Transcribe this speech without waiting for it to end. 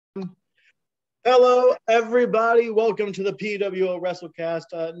Hello, everybody. Welcome to the PWO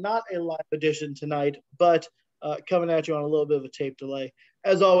WrestleCast. Not a live edition tonight, but coming at you on a little bit of a tape delay.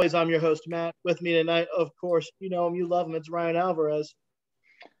 As always, I'm your host, Matt. With me tonight, of course, you know him, you love him. It's Ryan Alvarez.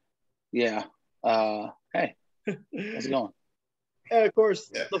 Yeah. Hey, how's it going? And, of course,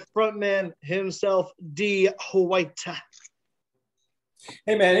 the front man himself, Dee White.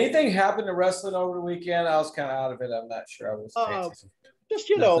 Hey, man, anything happened to wrestling over the weekend? I was kind of out of it. I'm not sure. I was just,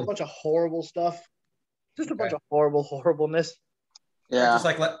 a bunch of horrible stuff. Just a bunch of horribleness. Yeah. Just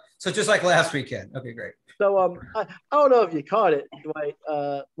like last weekend. Okay, great. So I don't know if you caught it, Dwight.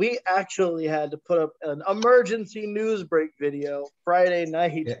 We actually had to put up an emergency news break video Friday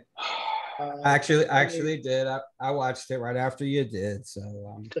night. Yeah. I actually did. I watched it right after you did. So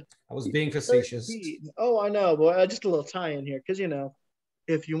I was being facetious. Oh, I know, but just a little tie-in here, because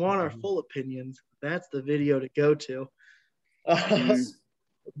if you want our full opinions, that's the video to go to.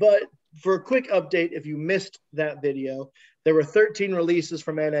 But for a quick update, if you missed that video, there were 13 releases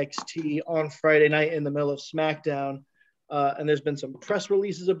from NXT on Friday night in the middle of SmackDown. And there's been some press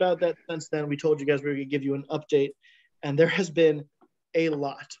releases about that since then. We told you guys we were going to give you an update. And there has been a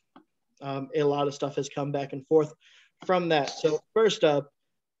lot. A lot of stuff has come back and forth from that. So first up,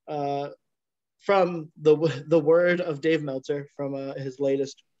 from the word of Dave Meltzer from his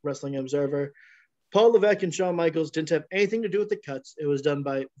latest Wrestling Observer, Paul Levesque and Shawn Michaels didn't have anything to do with the cuts. It was done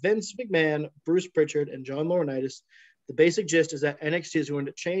by Vince McMahon, Bruce Pritchard, and John Laurinaitis. The basic gist is that NXT is going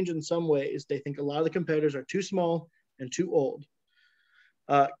to change in some ways. They think a lot of the competitors are too small and too old.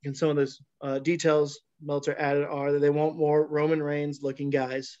 And some of those details Meltzer added are that they want more Roman Reigns-looking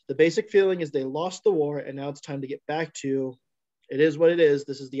guys. The basic feeling is they lost the war, and now it's time to get back to it is what it is.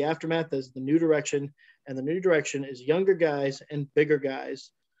 This is the aftermath. This is the new direction, and the new direction is younger guys and bigger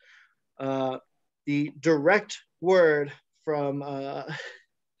guys. The direct word from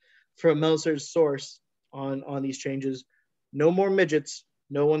Meltzer's source on these changes: no more midgets.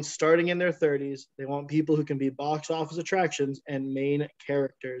 No one's starting in their 30s. They want people who can be box office attractions and main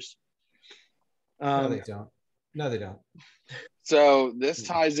characters. No, they don't. So this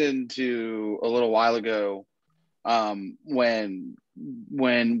ties into a little while ago when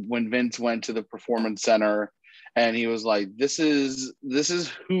Vince went to the Performance Center and he was like, this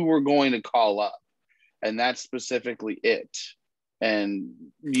is who we're going to call up. And that's specifically it. And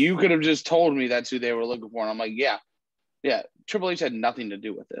you could have just told me that's who they were looking for. And I'm like, yeah. Triple H had nothing to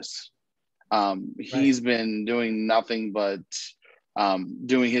do with this. He's been doing nothing but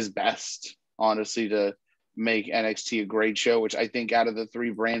doing his best, honestly, to make NXT a great show, which I think out of the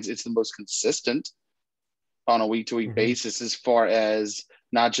three brands, it's the most consistent on a week-to-week basis as far as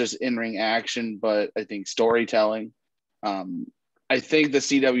not just in-ring action, but I think storytelling. I think the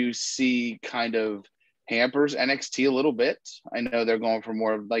CWC kind of hampers NXT a little bit. I know they're going for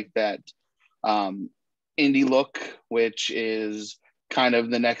more of like that indie look, which is kind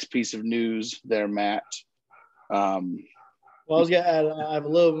of the next piece of news there, Matt. Well, I was going to add, I have a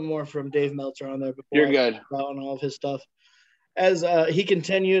little bit more from Dave Meltzer on there before you're good on all of his stuff. As he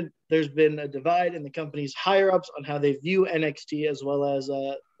continued, there's been a divide in the company's higher-ups on how they view NXT as well as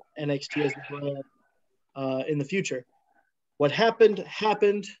NXT as the brand in the future. What happened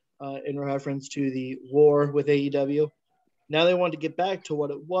in reference to the war with AEW. Now they want to get back to what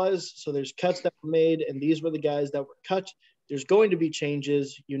it was. So there's cuts that were made, and these were the guys that were cut. There's going to be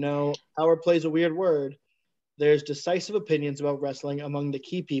changes. Power plays a weird word. There's decisive opinions about wrestling among the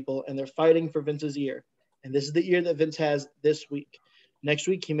key people, and they're fighting for Vince's ear. And this is the ear that Vince has this week. Next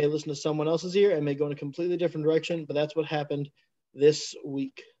week, he may listen to someone else's ear and may go in a completely different direction, but that's what happened this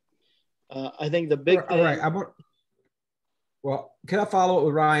week. I think the big thing... All right. Well, can I follow up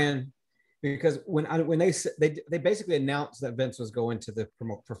with Ryan? Because when they basically announced that Vince was going to the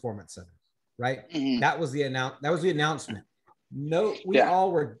Performance Center, right? Mm-hmm. That was the announcement. No, we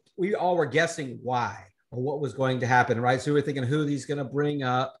all were guessing why or what was going to happen, right? So we were thinking who he's going to bring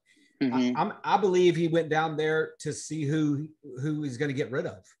up. Mm-hmm. I believe he went down there to see who he's going to get rid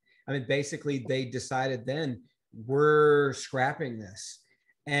of. I mean, basically, they decided then we're scrapping this,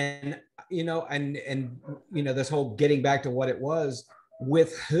 and this whole getting back to what it was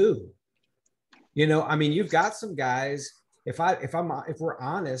with who. You've got some guys. If we're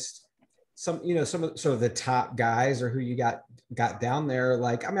honest, some of the top guys or who you got down there.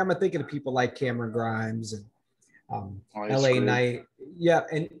 Like, I'm thinking of people like Cameron Grimes and LA Knight. Yeah.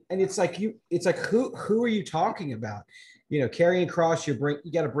 And it's like, who are you talking about? Karrion Kross,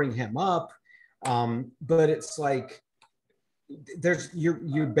 you got to bring him up. But it's like,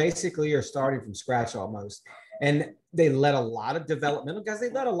 you basically are starting from scratch almost. And they let a lot of developmental guys,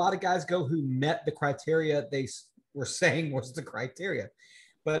 they let a lot of guys go who met the criteria they were saying was the criteria.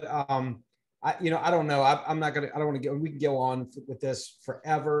 But I don't know. I'm not gonna. I don't want to we can go on with this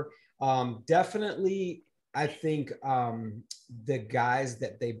forever. Definitely, I think the guys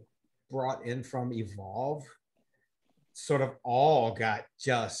that they brought in from Evolve sort of all got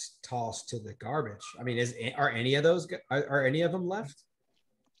just tossed to the garbage. I mean, are any of those are any of them left?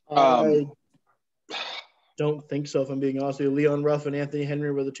 I don't think so. If I'm being honest with you, Leon Ruff and Anthony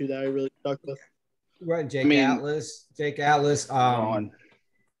Henry were the two that I really stuck with. Right, Jake Atlas.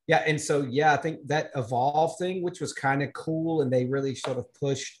 Yeah, and so I think that Evolve thing, which was kind of cool, and they really sort of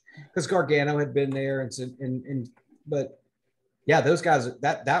pushed because Gargano had been there, but yeah, those guys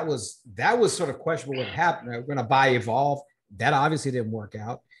that was sort of questionable what happened. We're going to buy Evolve. That obviously didn't work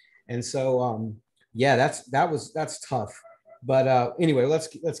out, and so that's tough. But anyway,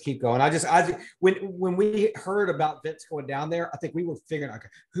 let's keep going. When we heard about Vince going down there, I think we were figuring, okay,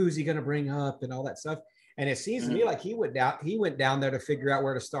 who's he going to bring up and all that stuff. And it seems to me like he went down there to figure out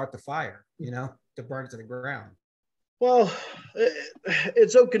where to start the fire, to burn it to the ground. Well,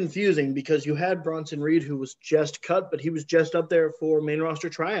 it's so confusing because you had Bronson Reed, who was just cut, but he was just up there for main roster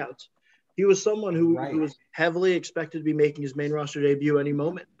tryouts. He was someone who was heavily expected to be making his main roster debut any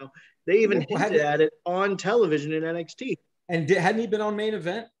moment. They even hinted at it on television in NXT. And hadn't he been on Main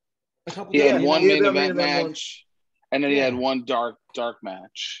Event a couple times? He had one main event match, and then he had one dark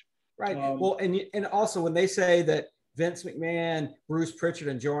match. Right. Well, and also when they say that Vince McMahon, Bruce Pritchard,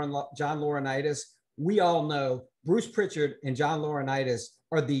 and John Laurinaitis, we all know Bruce Pritchard and John Laurinaitis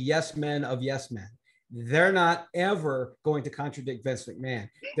are the yes men of yes men. They're not ever going to contradict Vince McMahon.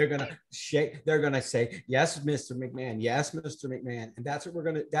 They're going to say, yes, Mr. McMahon. Yes, Mr. McMahon. And that's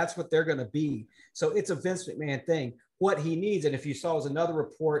what they're going to be. So it's a Vince McMahon thing. What he needs, and if you saw, was another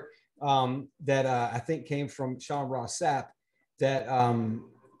report that I think came from Sean Ross Sapp that,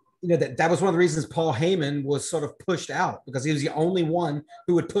 that was one of the reasons Paul Heyman was sort of pushed out, because he was the only one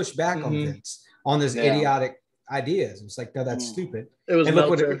who would push back on Vince on this idiotic ideas. It's like, no, that's stupid. It was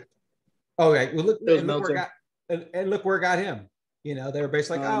Meltzer. Okay, well, look where it got him. They were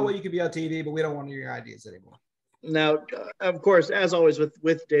basically like, well, you could be on TV, but we don't want your ideas anymore. Now, of course, as always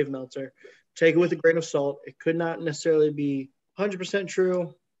with Dave Meltzer, take it with a grain of salt. It could not necessarily be 100%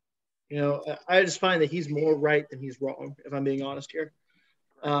 true. I just find that he's more right than he's wrong, if I'm being honest here.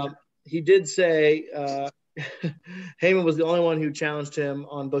 He did say Heyman was the only one who challenged him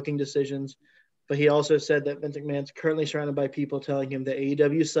on booking decisions. But he also said that Vince McMahon's currently surrounded by people telling him that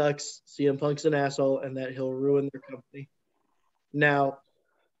AEW sucks, CM Punk's an asshole, and that he'll ruin their company. Now,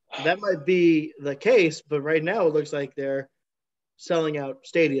 that might be the case, but right now it looks like they're selling out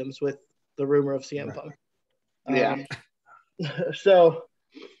stadiums with the rumor of CM Punk. Yeah. So,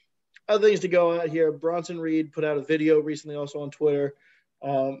 other things to go out here. Bronson Reed put out a video recently also on Twitter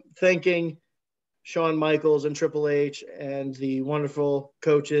thanking Shawn Michaels and Triple H and the wonderful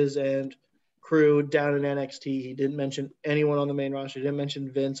coaches and crew down in NXT. He didn't mention anyone on the main roster. He didn't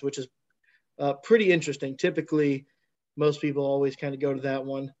mention Vince, which is pretty interesting. Typically, most people always kind of go to that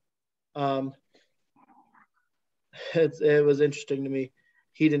one. It was interesting to me.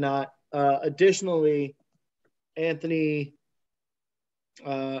 He did not. Additionally, Anthony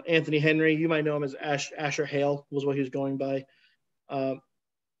Henry, you might know him as Asher Hale, was what he was going by.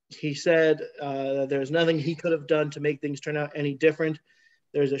 He said there's nothing he could have done to make things turn out any different.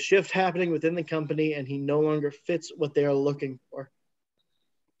 There's a shift happening within the company, and he no longer fits what they are looking for.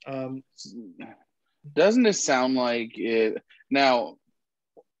 Doesn't it sound like it? Now,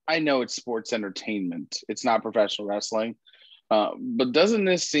 I know it's sports entertainment. It's not professional wrestling. But doesn't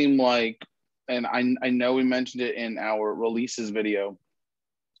this seem like, and I know we mentioned it in our releases video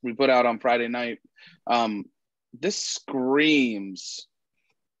we put out on Friday night, this screams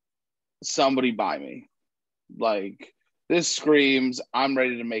somebody buy me. Like, this screams, I'm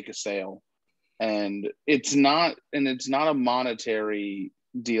ready to make a sale. And it's not a monetary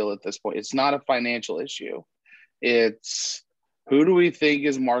deal at this point. It's not a financial issue. It's who do we think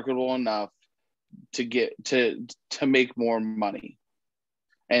is marketable enough to get to make more money?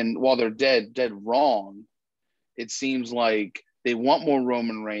 And while they're dead wrong, it seems like they want more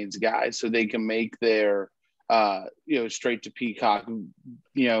Roman Reigns guys so they can make their straight to Peacock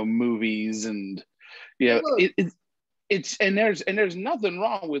movies, and it's there's nothing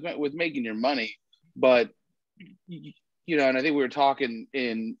wrong with making your money, but and I think we were talking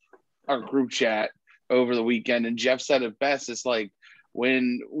in our group chat over the weekend, and Jeff said it best. It's like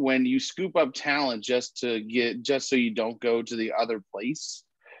when you scoop up talent just so you don't go to the other place,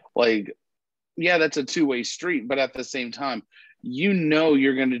 like, yeah, that's a two-way street, but at the same time,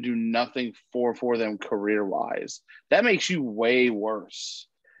 you're going to do nothing for them career-wise. That makes you way worse.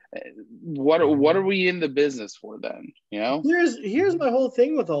 what are we in the business for then? You know, here's my whole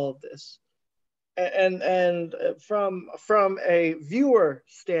thing with all of this, and from a viewer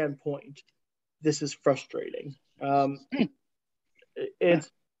standpoint, this is frustrating. It's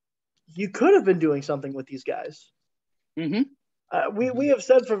you could have been doing something with these guys. We have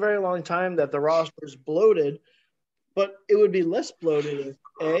said for a very long time that the roster is bloated, but it would be less bloated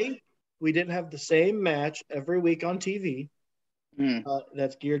if we didn't have the same match every week on TV.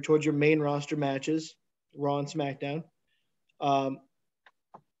 That's geared towards your main roster matches, Raw and SmackDown. And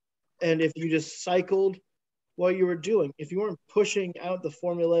if you just cycled what you were doing, if you weren't pushing out the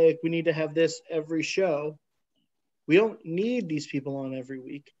formulaic, we need to have this every show. We don't need these people on every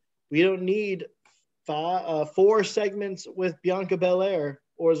week. We don't need 4 segments with Bianca Belair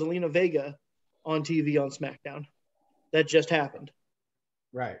or Zelina Vega on TV on SmackDown. That just happened.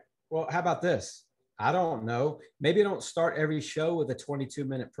 Right. Well, how about this? I don't know. Maybe don't start every show with a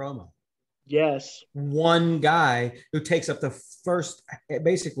 22-minute promo. Yes. One guy who takes up the first,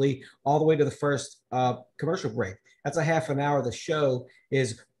 basically all the way to the first commercial break. That's a half an hour. The show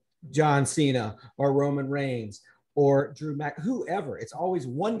is John Cena or Roman Reigns or Drew Mac, whoever. It's always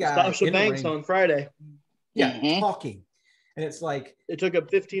one guy. Sasha Banks on Friday. Yeah, talking. And it's like it took up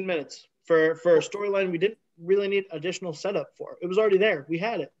 15 minutes for a storyline we didn't really need additional setup for. It was already there. We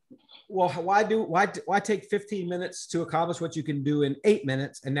had it. Well, why take 15 minutes to accomplish what you can do in 8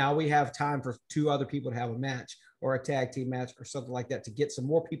 minutes, and now we have time for 2 other people to have a match or a tag team match or something like that to get some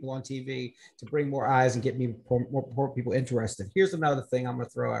more people on TV, to bring more eyes and get more people interested. Here's another thing I'm going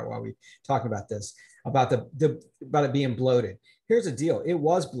to throw out while we talk about this, about about it being bloated. Here's the deal. It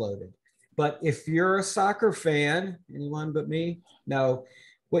was bloated. But if you're a soccer fan, anyone but me, no,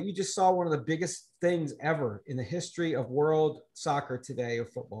 what you just saw, one of the biggest things ever in the history of world soccer today, or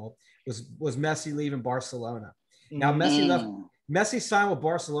football, was Messi leaving Barcelona. Now Messi signed with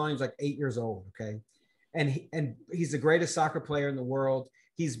Barcelona. He was like 8 years old. Okay. And he's the greatest soccer player in the world.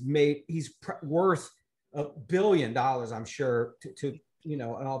 He's worth $1 billion, I'm sure, to and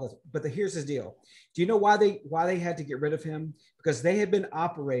all this. But here's his deal. Do you know why they had to get rid of him? Because they had been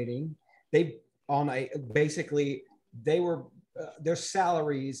operating. Their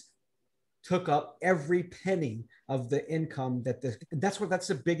salaries took up every penny of the income that's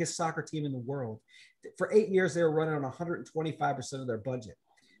the biggest soccer team in the world. For 8 years, they were running on 125% of their budget.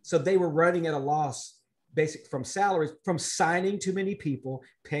 So they were running at a loss, from salaries, from signing too many people,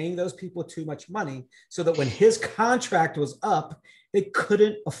 paying those people too much money, so that when his contract was up, they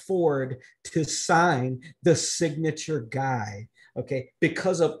couldn't afford to sign the signature guy. Okay,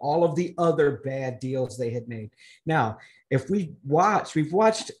 because of all of the other bad deals they had made. Now, if we've watched,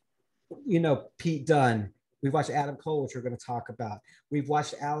 Pete Dunne, we've watched Adam Cole, which we're going to talk about. We've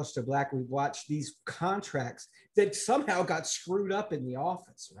watched Aleister Black. We've watched these contracts that somehow got screwed up in the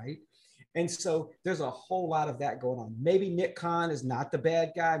office, right? And so there's a whole lot of that going on. Maybe Nick Khan is not the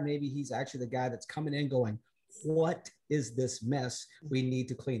bad guy. Maybe he's actually the guy that's coming in going, what is this mess? We need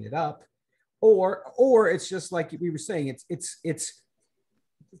to clean it up. Or it's just like we were saying, it's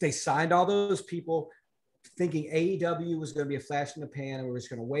they signed all those people thinking AEW was going to be a flash in the pan, and we were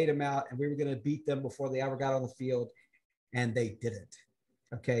just going to wait them out and we were going to beat them before they ever got on the field, and they didn't.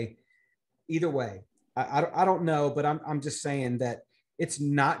 Okay. Either way, I don't know, but I'm just saying that it's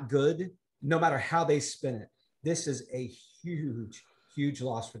not good, no matter how they spin it. This is a huge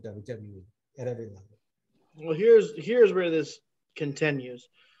loss for WWE at every level. Well, here's where this continues.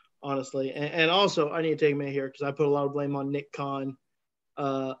 Honestly, and also I need to take a minute here because I put a lot of blame on Nick Khan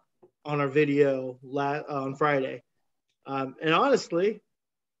on our video on Friday, and honestly,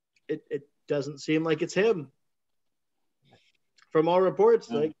 it doesn't seem like it's him. From all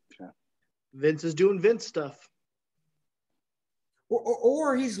reports, Vince is doing Vince stuff,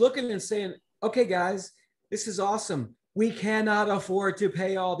 or he's looking and saying, "Okay, guys, this is awesome. We cannot afford to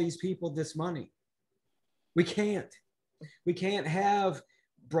pay all these people this money. We can't have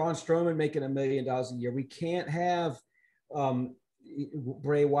Braun Strowman making $1 million a year. We can't have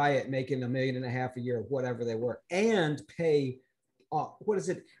Bray Wyatt making $1.5 million a year, whatever they were, and pay. What is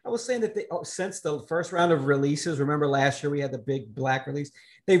it? I was saying that since the first round of releases, remember last year we had the big black release.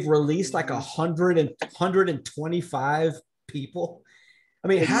 They've released like 125 people. I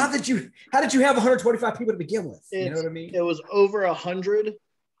mean, how did you have 125 people to begin with? You know what I mean? It was over 100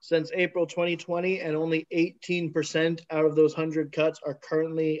 since April 2020, and only 18% out of those 100 cuts are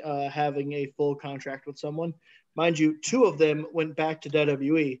currently having a full contract with someone. Mind you, 2 of them went back to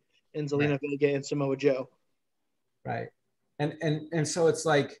WWE, in Zelina Vega and Samoa Joe. Right. And so it's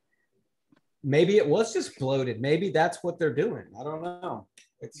like, maybe it was just bloated. Maybe that's what they're doing. I don't know.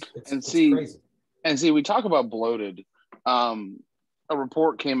 It's crazy. And see, we talk about bloated. a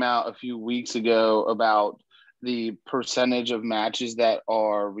report came out a few weeks ago about the percentage of matches that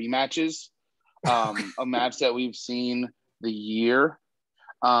are rematches. A match that we've seen the year.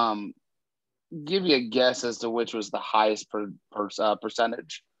 Give you a guess as to which was the highest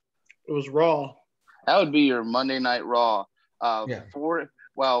percentage. It was Raw. That would be your Monday Night Raw. Yeah.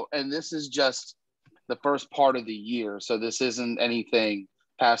 And this is just the first part of the year, so this isn't anything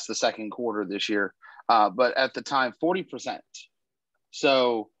past the second quarter this year. But at the time, 40%.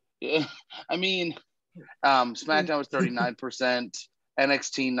 So, I mean, SmackDown was 39%,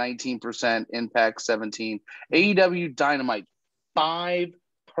 NXT 19%, Impact 17%, AEW Dynamite 5%.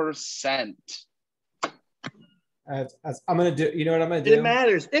 I'm gonna do. You know what I'm gonna do? It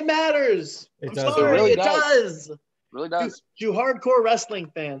matters. It matters. It I'm does. sorry. It really It does. does. Really does. To hardcore wrestling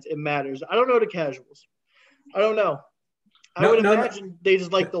fans, it matters. I don't know to casuals. I don't know. I No, would no, imagine they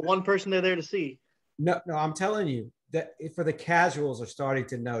just like the one person they're there to see. No, I'm telling you that for the casuals are starting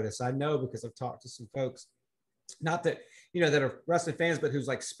to notice. I know because I've talked to some folks, not that that are wrestling fans, but whose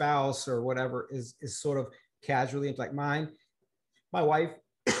like spouse or whatever is sort of casually into like my wife.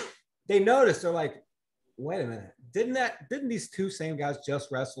 They notice. They're like, wait a minute, didn't these two same guys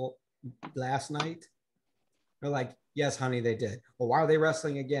just wrestle last night? They're like, yes, honey, they did. Well, why are they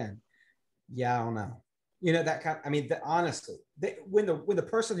wrestling again? Yeah, I don't know. That kind. I mean, honestly, when the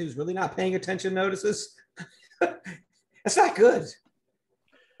person who's really not paying attention notices, it's not good.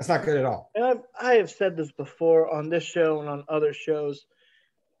 It's not good at all. And I have said this before on this show and on other shows.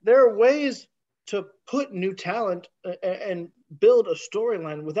 There are ways to put new talent and build a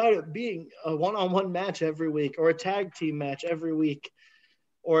storyline without it being a one-on-one match every week or a tag team match every week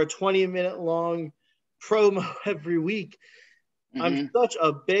or a 20-minute long promo every week. Mm-hmm. I'm such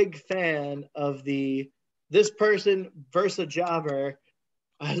a big fan of this person versus a jobber.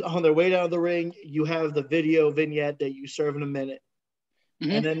 On their way down the ring, you have the video vignette that you serve in a minute.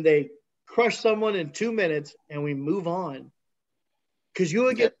 Mm-hmm. And then they crush someone in 2 minutes and we move on. Because you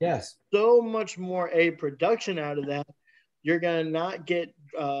would get so much more production out of that. You're gonna not get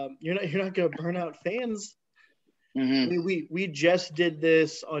you're not gonna burn out fans. Mm-hmm. I mean, we just did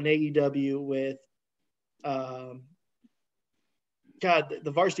this on AEW with the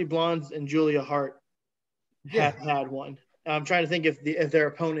Varsity Blondes and Julia Hart had one. I'm trying to think if their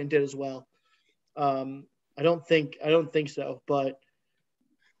opponent did as well. I don't think so, but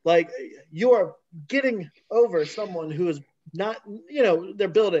like you are getting over someone who is not, they're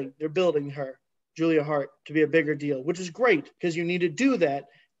building her, Julia Hart, to be a bigger deal, which is great because you need to do that.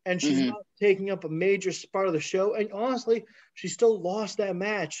 And she's not taking up a major part of the show. And honestly, she still lost that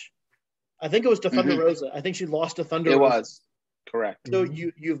match. I think it was to Thunder Rosa. I think she lost to Thunder Rosa. It was. Correct. So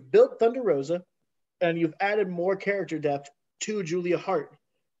you've built Thunder Rosa and you've added more character depth to Julia Hart.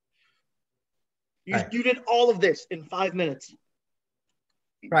 You did all of this in 5 minutes.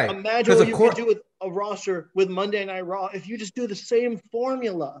 Right. Imagine what you could do with a roster with Monday Night Raw if you just do the same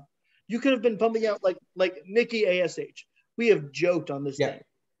formula. You could have been pumping out like Nikki ASH. We have joked on this thing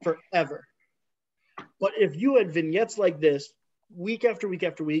forever. But if you had vignettes like this week after week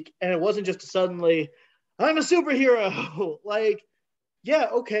after week, and it wasn't just suddenly, I'm a superhero.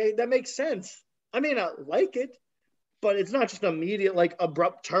 Okay, that makes sense. I may not like it, but it's not just immediate,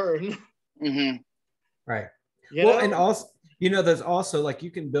 abrupt turn. Mm-hmm. Right. And also, there's also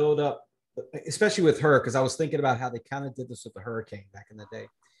you can build up, especially with her, because I was thinking about how they kind of did this with the Hurricane back in the day,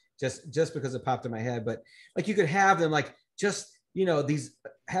 just because it popped in my head. But you could have them these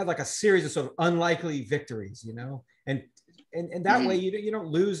have a series of sort of unlikely victories, and that way you don't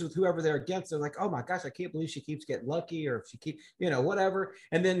lose with whoever they're against. They're like, oh my gosh, I can't believe she keeps getting lucky, or if she keeps, whatever.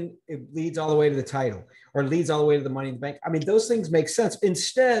 And then it leads all the way to the title or leads all the way to the Money in the Bank. I mean, those things make sense.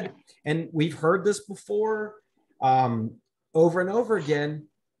 Instead, and we've heard this before, over and over again,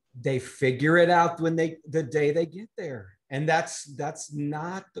 they figure it out the day they get there. And that's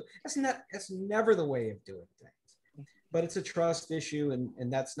never the way of doing things. But it's a trust issue,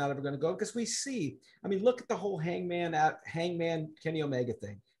 and that's not ever going to go, because we see, look at the whole Hangman Kenny Omega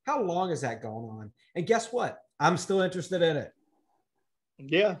thing. How long is that going on? And guess what? I'm still interested in it.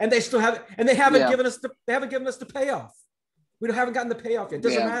 Yeah. And they still haven't, and they haven't given us the payoff. We haven't gotten the payoff yet. It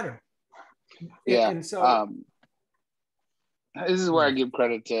doesn't matter. Yeah. And so this is where I give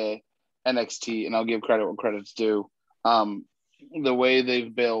credit to NXT, and I'll give credit where credit's due. The way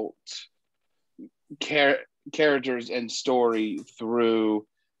they've built characters and story through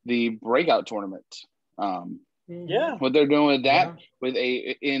the breakout tournament. What they're doing with that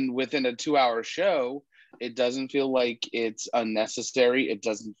within a 2-hour show, it doesn't feel like it's unnecessary. It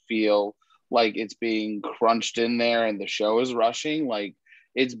doesn't feel like it's being crunched in there and the show is rushing.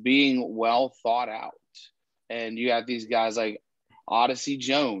 It's being well thought out. And you have these guys Odysee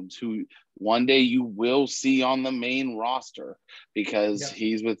Jones, who one day you will see on the main roster because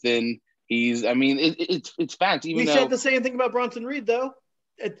he's within. I mean, it's fact. Even we though said the same thing about Bronson Reed, though.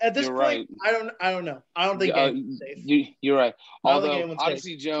 At this point, right. I don't know. I don't think anyone's safe. You're right. Although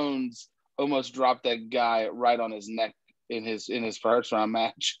Odysee Jones almost dropped that guy right on his neck in his first round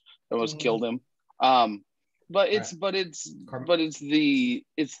match, almost killed him. But it's the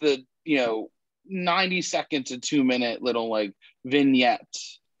 90 second to 2 minute little like vignette,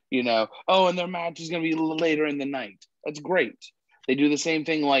 and their match is going to be later in the night. That's great. They do the same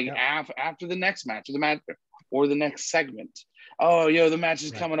thing like after the next match or the next segment. The match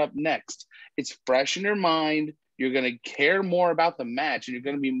is coming up next. It's fresh in your mind. You're going to care more about the match and you're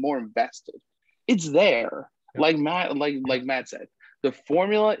going to be more invested. It's there. Like Matt said, the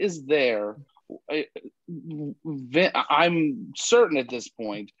formula is there. I'm certain at this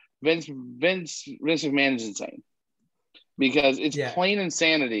point, Vince McMahon is insane because it's plain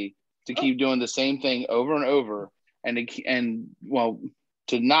insanity to keep doing the same thing over and over and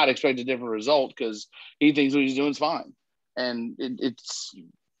to not expect a different result because he thinks what he's doing is fine. And it's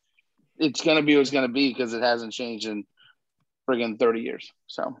going to be what it's going to be because it hasn't changed in friggin' 30 years.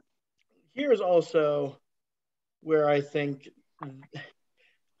 So here's also where I think,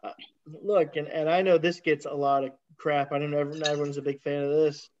 look, and I know this gets a lot of crap. I don't know, not everyone's a big fan of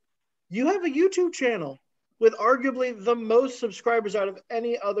this. You have a YouTube channel with arguably the most subscribers out of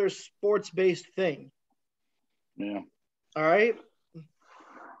any other sports-based thing. Yeah. All right?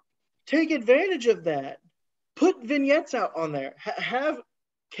 Take advantage of that. Put vignettes out on there. Have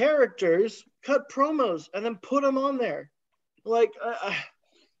characters cut promos and then put them on there. Like,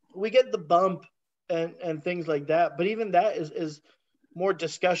 we get the bump and things like that, but even that is more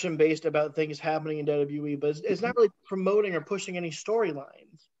discussion based about things happening in WWE, but it's not really promoting or pushing any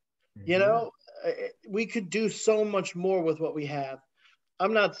storylines. We could do so much more with what we have.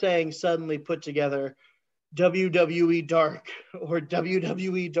 I'm not saying suddenly put together WWE Dark or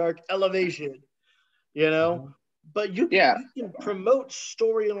WWE Dark Elevation, but you can promote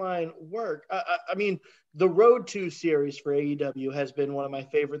storyline work. I mean, the Road to series for AEW has been one of my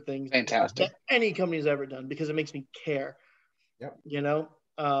favorite things that any company's ever done because it makes me care. Yep.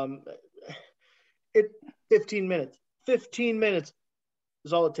 15 minutes. 15 minutes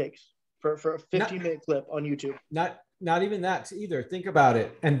is all it takes for a 15-minute clip on YouTube. Not even that either. Think about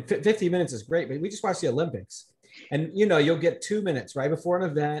it. And 50 minutes is great, but we just watched the Olympics. And, you'll get 2 minutes right before an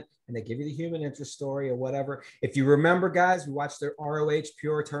event, and they give you the human interest story or whatever. If you remember, guys, we watched their ROH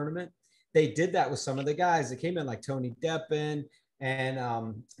Pure tournament. They did that with some of the guys that came in, like Tony Deppen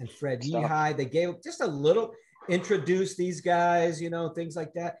and Fred Yehai. They gave just a little, introduce these guys, things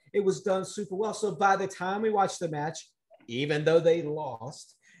like that. It was done super well. So by the time we watched the match, even though they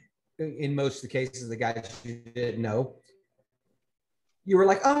lost, in most of the cases, the guys you didn't know, you were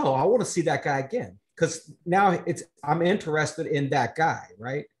like, oh, I want to see that guy again. Because now I'm interested in that guy,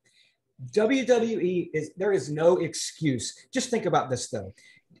 right? WWE there is no excuse. Just think about this though.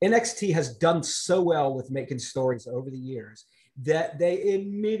 NXT has done so well with making stories over the years that they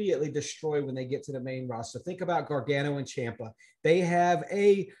immediately destroy when they get to the main roster. Think about Gargano and Ciampa. They have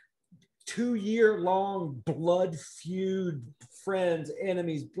a 2-year-long blood feud, friends,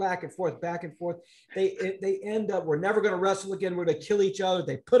 enemies, back and forth. They end up, we're never going to wrestle again. We're going to kill each other.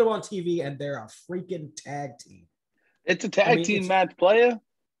 They put them on TV and they're a freaking tag team. It's a tag team match, player.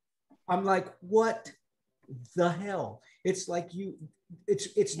 I'm like, what the hell? It's like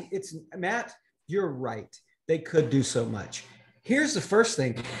it's Matt, you're right. They could do so much. Here's the first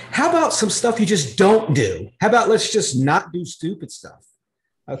thing. How about some stuff you just don't do? How about let's just not do stupid stuff?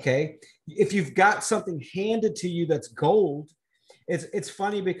 Okay. If you've got something handed to you that's gold, it's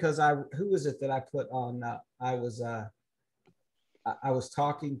funny because who is it that I put on? I was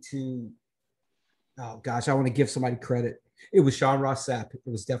talking to, oh gosh, I want to give somebody credit. It was Sean Ross Sapp. It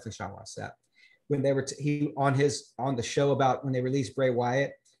was definitely Sean Ross Sapp. When they were on the show about when they released Bray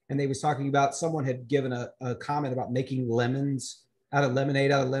Wyatt, and they was talking about someone had given a comment about making lemonade out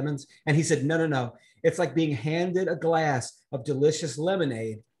of lemons. And he said, no. It's like being handed a glass of delicious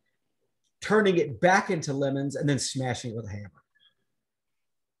lemonade, turning it back into lemons, and then smashing it with a hammer.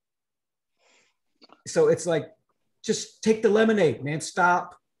 So it's like, just take the lemonade, man.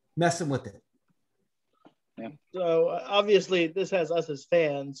 Stop messing with it. Yeah. So obviously this has us as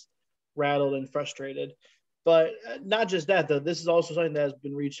fans rattled and frustrated. But not just that, though. This is also something that has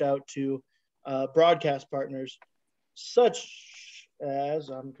been reached out to broadcast partners, such as,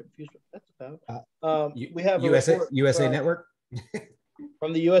 I'm confused what that's about. We have USA Network?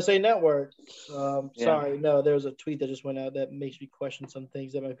 From the USA Network. Sorry, no, there was a tweet that just went out that makes me question some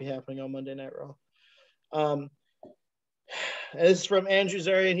things that might be happening on Monday Night Raw. This is from Andrew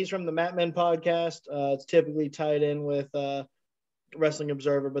Zarian. He's from the Mat Men podcast. It's typically tied in with Wrestling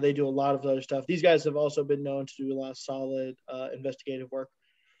Observer, but they do a lot of other stuff. These guys have also been known to do a lot of solid investigative work.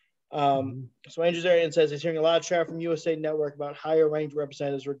 So Andrew Zarian says he's hearing a lot of chatter from USA Network about higher ranked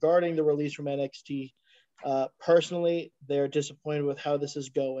representatives regarding the release from NXT. Personally, they're disappointed with how this is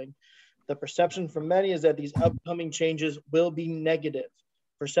going. The perception from many is that these upcoming changes will be negative.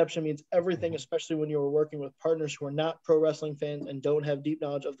 Perception means everything, especially when you're working with partners who are not pro wrestling fans and don't have deep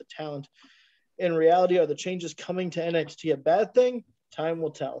knowledge of the talent. In reality, are the changes coming to NXT a bad thing? Time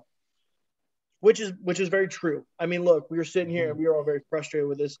will tell. Which is very true. I mean, look, we were sitting here and we were all very frustrated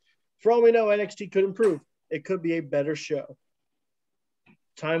with this. For all we know, NXT could improve. It could be a better show.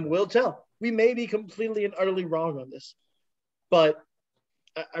 Time will tell. We may be completely and utterly wrong on this, but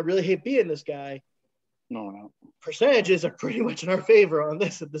I really hate being this guy. No. Percentages are pretty much in our favor on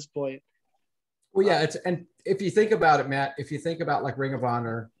this at this point. Well, yeah, and if you think about it, Matt, if you think about like Ring of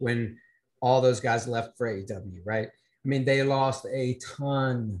Honor when all those guys left for AEW, right? I mean, they lost a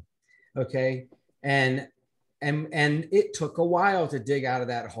ton, okay, and it took a while to dig out of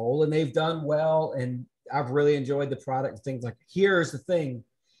that hole, and they've done well, and I've really enjoyed the product and things like. Here's the thing,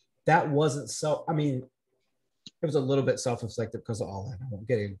 that wasn't so. I mean, it was a little bit self-inflicted because of all that. I won't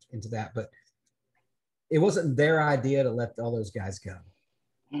get into that, but it wasn't their idea to let all those guys go.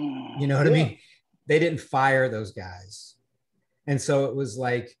 You know what I mean? They didn't fire those guys. And so it was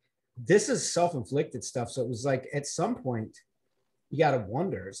like, this is self-inflicted stuff. So it was like, at some point, you got to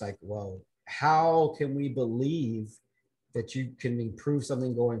wonder, it's like, well, how can we believe that you can improve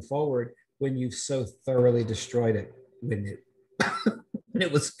something going forward when you've so thoroughly destroyed it when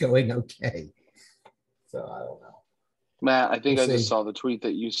it was going okay? So I don't know. Matt, I think I just saw the tweet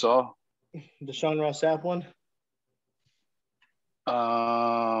that you saw. The Sean Ross Sapp one?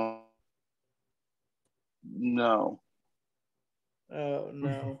 No. Oh,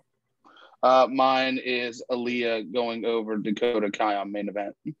 no. Mine is Aaliyah going over Dakota Kai on main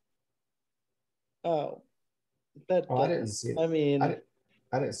event. Oh. I didn't see it. I mean, I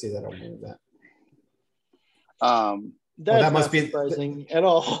didn't see that on main event. That's that must not be surprising at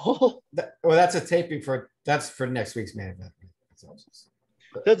all. That's a taping that's for next week's main event.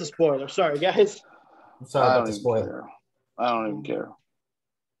 That's a spoiler. Sorry, guys. I'm sorry about the spoiler. I don't even care.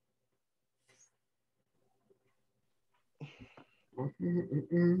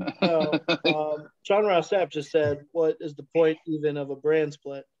 Sean Ross Sapp just said, "What is the point even of a brand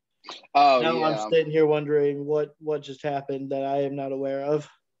split?" Oh, now yeah. I'm sitting here wondering what just happened that I am not aware of.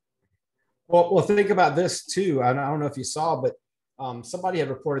 Well, think about this too. I don't know if you saw, but somebody had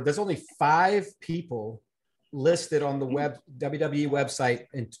reported there's only 5 people listed on the WWE website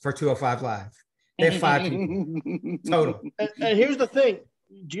for 205 Live. They have 5 people total. And here's the thing: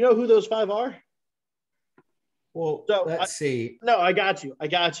 do you know who those 5 are? Well, let's see. No, I got you.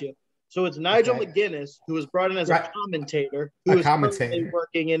 So it's Nigel McGuinness, who was brought in as a commentator, who is currently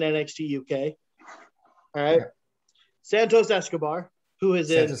working in NXT UK. All right. Yeah. Santos Escobar, who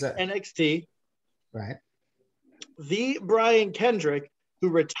is in NXT. Right. The Brian Kendrick, who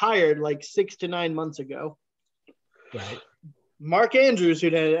retired like 6 to 9 months ago. Right. Mark Andrews, who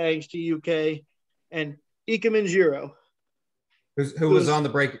did NXT UK, and Ika Minjiro. Who was on the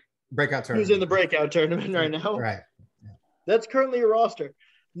breakout tournament. Who's in the breakout tournament right now. Right. That's currently a roster.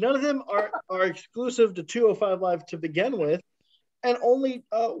 None of them are exclusive to 205 Live to begin with. And only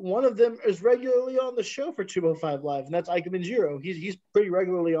one of them is regularly on the show for 205 Live, and that's Ika Minjiro. He's pretty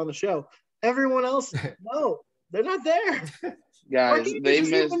regularly on the show. Everyone else, no, they're not there. Guys, they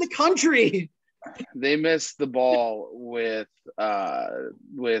missed in the country. They missed the ball with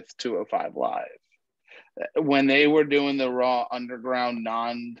 205 Live. When they were doing the Raw Underground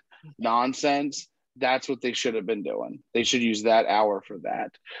nonsense, that's what they should have been doing. They should use that hour for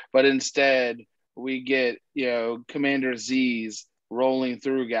that. But instead, we get, Commander Z's rolling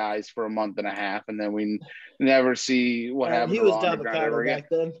through guys for a month and a half, and then we never see what happened. He was Davocado back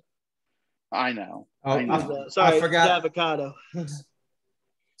then. I know. Sorry, I forgot. Davocado.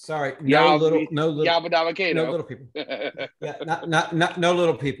 Sorry, no little people. Yeah, not no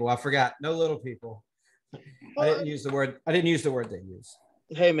little people. I forgot. No little people. I didn't use the word they use.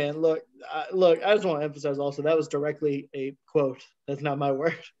 Hey man, look. I just want to emphasize also that was directly a quote. That's not my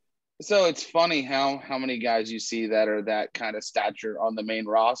word. So it's funny how many guys you see that are that kind of stature on the main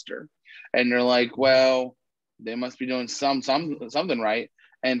roster, and you're like, well, they must be doing something right.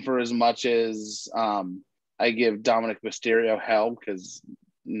 And for as much as I give Dominic Mysterio hell because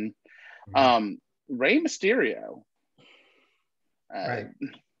Rey Mysterio, right?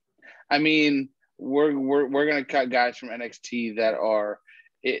 I mean, we're gonna cut guys from NXT that are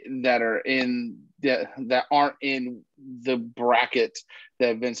that aren't in the bracket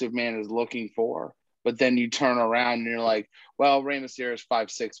that Vince McMahon is looking for. But then you turn around and you're like, well, Rey Mysterio is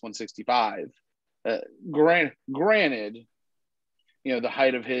 5'6", 165. Granted, the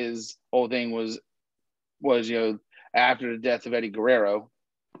height of his whole thing was after the death of Eddie Guerrero,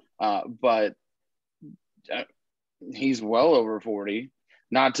 but he's well over 40.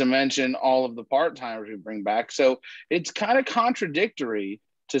 Not to mention all of the part-timers we bring back. So it's kind of contradictory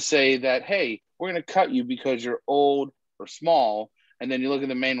to say that, hey, we're going to cut you because you're old or small. And then you look at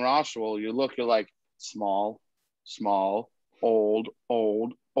the main roster, you're like small, old.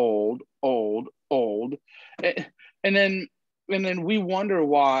 And then we wonder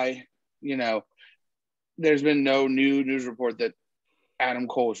why, there's been no new news report that Adam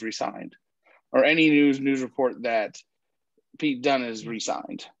Cole is re-signed, or any news report that Pete Dunne is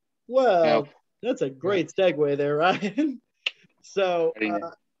re-signed. Well, that's a great segue there, Ryan. So,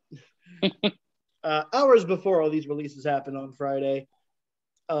 hours before all these releases happened on Friday,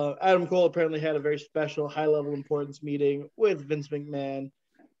 Adam Cole apparently had a very special high-level importance meeting with Vince McMahon.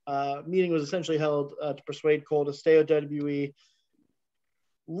 Meeting was essentially held to persuade Cole to stay at WWE.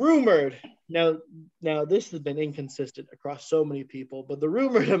 Rumored, now this has been inconsistent across so many people, but the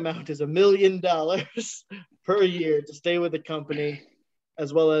rumored amount is $1 million per year to stay with the company,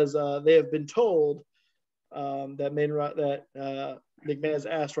 as well as they have been told that McMahon has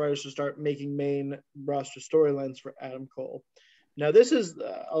asked writers to start making main roster storylines for Adam Cole. Now, this is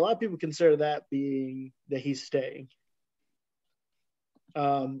a lot of people consider that being that he's staying.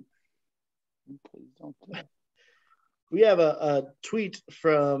 Please don't. We have a tweet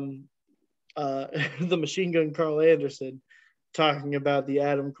from the Machine Gun Carl Anderson talking about the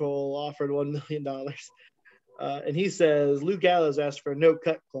Adam Cole offered $1 million. And he says, Luke Gallows asked for a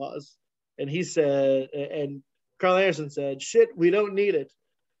no-cut clause. And he said, and Carl Anderson said, shit, we don't need it.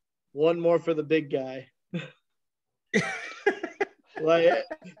 One more for the big guy.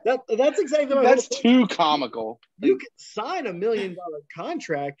 That's exactly what that's too comical. You can sign $1 million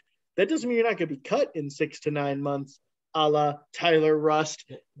contract. That doesn't mean you're not going to be cut in 6 to 9 months, a la Tyler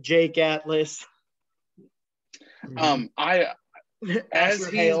Rust, Jake Atlas. As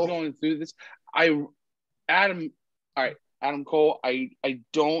he's going through this, Adam Cole, I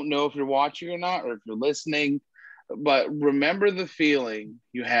don't know if you're watching or not, or if you're listening, but remember the feeling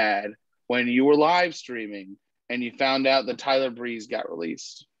you had when you were live streaming and you found out that Tyler Breeze got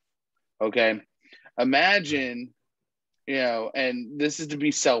released. Okay. Imagine, and this is to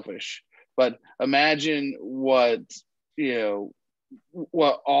be selfish, but imagine what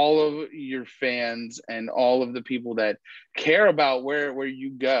all of your fans and all of the people that care about where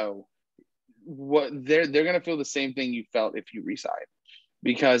you go, what they're going to feel the same thing you felt if you resign.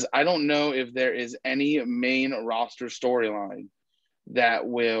 Because I don't know if there is any main roster storyline that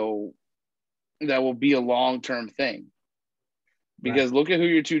will be a long-term thing. Because Look at who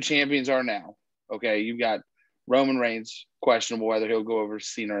your two champions are now. Okay, you've got Roman Reigns, questionable whether he'll go over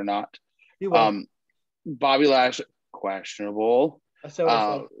Cena or not. Bobby Lashley, questionable.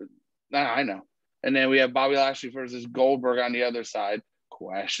 I know. And then we have Bobby Lashley versus Goldberg on the other side.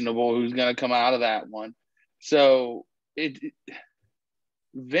 Questionable who's going to come out of that one. So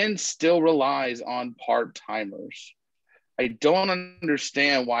Vince still relies on part-timers. I don't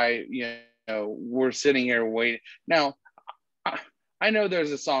understand why we're sitting here waiting. Now, I know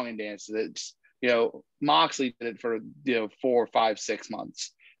there's a song and dance that's Moxley did it for 4, 5, 6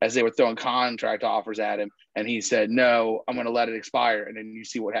 months as they were throwing contract offers at him, and he said, "No, I'm going to let it expire." And then you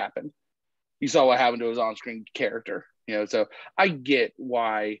see what happened. You saw what happened to his on-screen character. So I get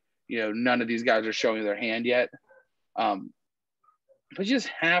why none of these guys are showing their hand yet. But you just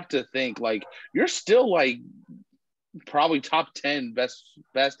have to think you're still probably top 10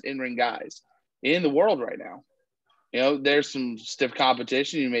 best in-ring guys in the world right now. There's some stiff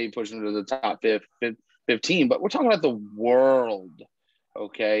competition. You may push them to the top 15, but we're talking about the world.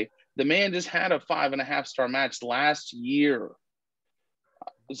 Okay. The man just had a 5.5-star match last year.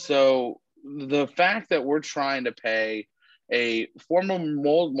 So the fact that we're trying to pay a former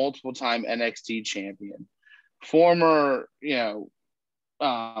multiple time NXT champion, former,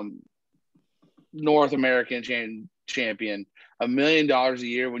 North American champion, $1 million a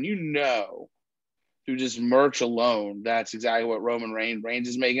year, when through just merch alone, that's exactly what Roman Reigns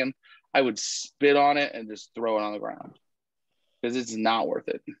is making, I would spit on it and just throw it on the ground because it's not worth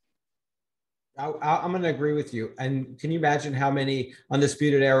it. I'm going to agree with you. And can you imagine how many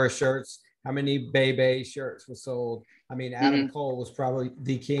Undisputed Era shirts, how many Bebe shirts were sold? I mean, Adam Cole was probably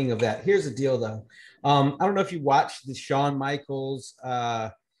the king of that. Here's the deal, though. I don't know if you watched the Shawn Michaels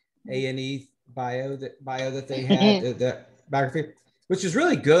A&E bio that they had, the biography. which is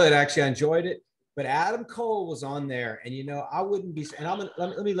really good. Actually, I enjoyed it. But Adam Cole was on there, and I wouldn't be. And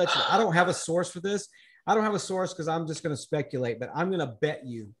let me let you know, I don't have a source for this. I don't have a source because I'm just going to speculate. But I'm going to bet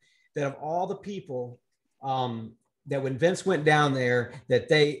you that of all the people, that when Vince went down there, that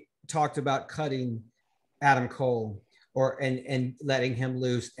they talked about cutting Adam Cole and letting him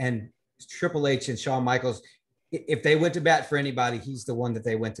loose, and Triple H and Shawn Michaels, if they went to bat for anybody, he's the one that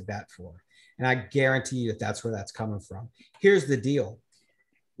they went to bat for. And I guarantee you that that's where that's coming from. Here's the deal.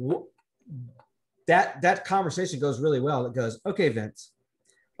 That conversation goes really well. It goes, okay, Vince,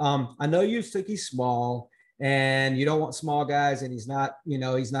 I know you think he's small and you don't want small guys, and he's not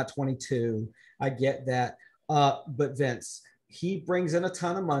 22. I get that. But Vince, he brings in a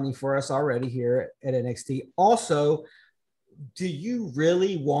ton of money for us already here at NXT. Also, do you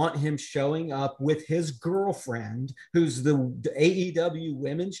really want him showing up with his girlfriend, who's the AEW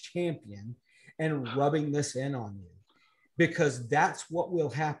Women's Champion, and rubbing this in on you? Because that's what will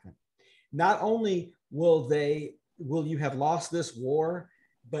happen. Not only will you have lost this war,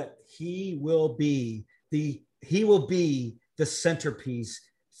 but he will be the centerpiece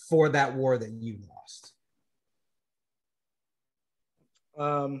for that war that you lost.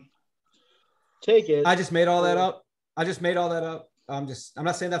 Take it. I just made all that up. I'm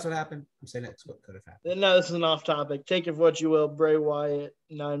not saying that's what happened. I'm saying that's what could have happened. No, this is an off topic. Take it for what you will. Bray Wyatt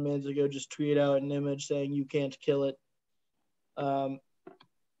 9 minutes ago just tweeted out an image saying you can't kill it.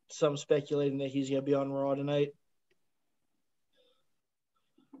 Some speculating that he's going to be on Raw tonight.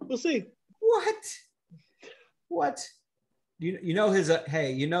 We'll see. What? You know his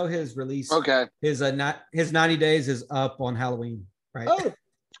his release. Okay. His 90 days is up on Halloween, right? Oh,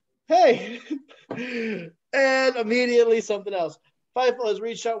 hey. And immediately something else. Fightful has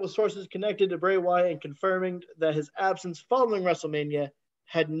reached out with sources connected to Bray Wyatt and confirming that his absence following WrestleMania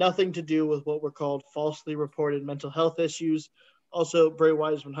had nothing to do with what were called falsely reported mental health issues. Also, Bray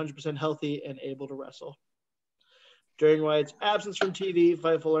Wyatt is 100% healthy and able to wrestle. During Wyatt's absence from TV,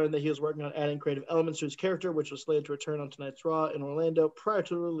 Fightful learned that he was working on adding creative elements to his character, which was slated to return on tonight's Raw in Orlando prior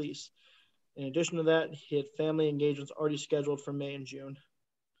to the release. In addition to that, he had family engagements already scheduled for May and June.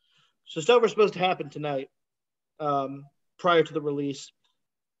 So stuff was supposed to happen tonight, prior to the release.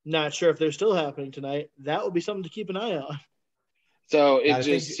 Not sure if they're still happening tonight. That would be something to keep an eye on. So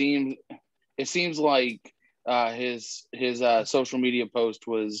it seems like his social media post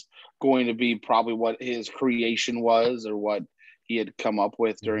was going to be probably what his creation was, or what he had come up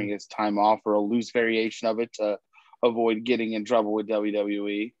with during his time off, or a loose variation of it to avoid getting in trouble with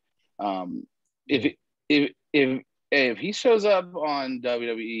WWE. If he shows up on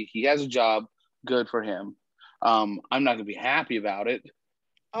WWE, he has a job. Good for him. I'm not going to be happy about it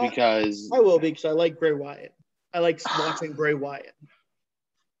because I will be, because I like Bray Wyatt. I like watching Bray Wyatt.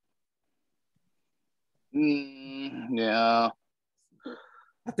 Yeah.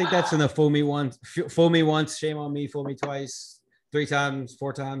 I think that's in the fool me once, shame on me, fool me twice, 3 times,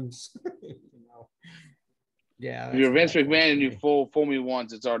 4 times. Yeah. If you're Vince McMahon and you fool me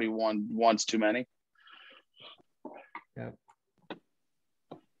once, it's already once too many. Yeah.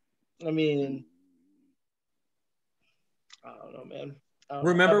 I mean, I don't know, man.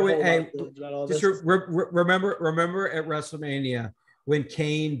 Remember at WrestleMania when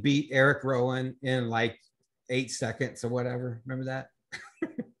Kane beat Eric Rowan in like 8 seconds or whatever. Remember that?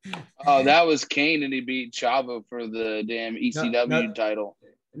 Oh, that was Kane, and he beat Chavo for the damn ECW title.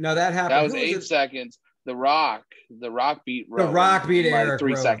 No, that happened. That was 8 seconds. The Rock beat Rowan. The Rock beat Eric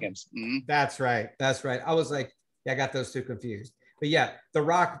 3 Rowan. seconds. Mm-hmm. That's right. I was like, yeah, I got those two confused. But yeah, The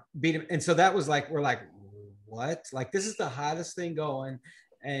Rock beat him. And so that was like, we're like, what? Like, this is the hottest thing going,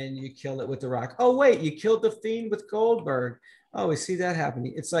 and you killed it with The Rock. Oh, wait, you killed The Fiend with Goldberg. Oh, we see that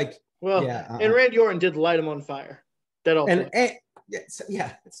happening. It's like, well, yeah. And Randy Orton did light him on fire. That all.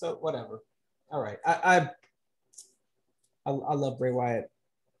 So whatever. All right. I love Bray Wyatt.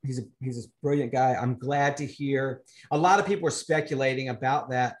 He's a brilliant guy. I'm glad to hear. A lot of people were speculating about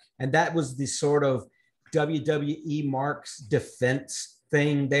that, and that was the sort of WWE Mark's defense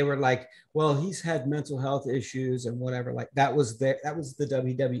thing. They were like, well, he's had mental health issues and whatever. Like that was the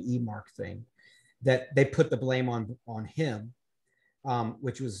WWE Mark thing, that they put the blame on him,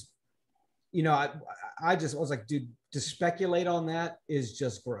 which was, I was like, dude, to speculate on that is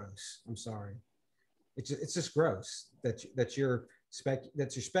just gross. I'm sorry. It's just gross that you're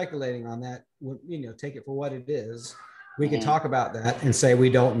speculating on that. Take it for what it is. We can talk about that and say we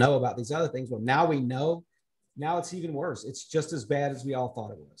don't know about these other things. Well, now we know. Now it's even worse. It's just as bad as we all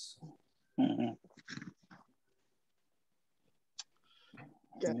thought it was.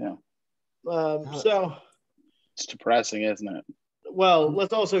 Yeah. So it's depressing, isn't it? Well,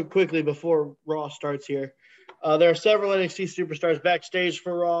 let's also quickly, before Raw starts here, There are several NXT superstars backstage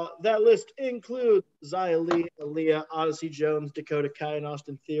for Raw. That list includes Xia Li, Aaliyah, Odyssey Jones, Dakota Kai, and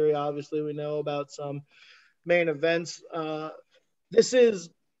Austin Theory. Obviously, we know about some main events. This is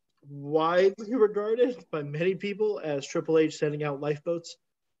widely regarded by many people as Triple H sending out lifeboats,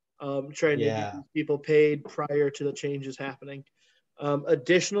 trying to get these people paid prior to the changes happening.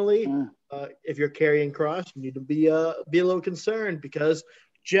 Additionally, if you're carrying Cross, you need to be a little concerned because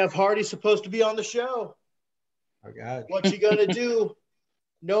Jeff Hardy's supposed to be on the show. Oh God! What you gonna do?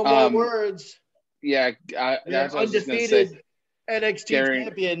 No more words. Yeah, that's what I was just gonna say. NXT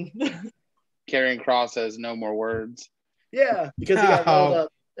champion. Karrion Kross says no more words. Yeah, because he got rolled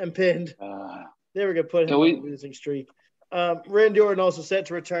up and pinned. They were gonna put him on a losing streak. Randy Orton also set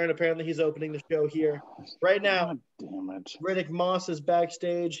to return. Apparently, he's opening the show here right now. God damn it! Riddick Moss is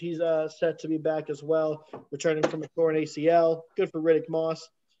backstage. He's set to be back as well, returning from a torn ACL. Good for Riddick Moss.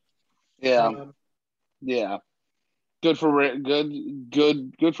 Yeah, yeah. Good for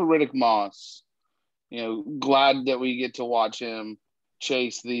Riddick Moss. You know, glad that we get to watch him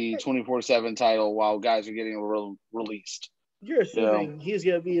chase the 24/7 title while guys are getting released. You're assuming he's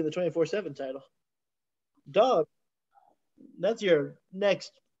going to be in the 24/7 title. Dog, that's your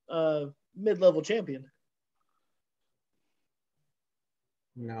next mid-level champion.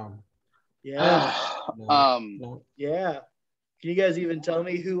 No. Yeah. No. Yeah. Can you guys even tell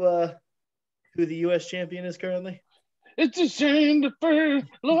me who the U.S. champion is currently? It's a shame the first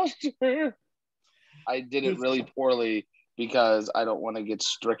lost to her. I did it really poorly because I don't want to get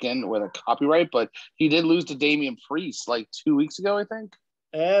stricken with a copyright, but he did lose to Damian Priest like 2 weeks ago, I think.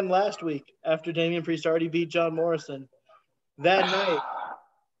 And last week, after Damian Priest already beat John Morrison that night.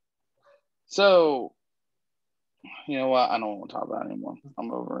 So, you know what? I don't want to talk about it anymore.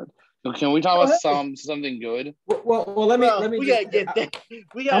 I'm over it. So can we talk about something good? Well, let me. We gotta get there.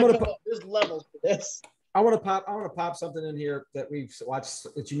 We gotta go. There's levels to this. I want to pop something in here that we've watched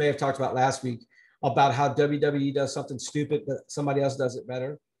that you may have talked about last week about how WWE does something stupid, but somebody else does it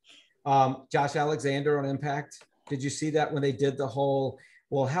better. Josh Alexander on Impact. Did you see that when they did the whole?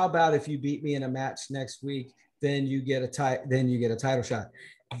 Well, how about if you beat me in a match next week, then you get a title shot.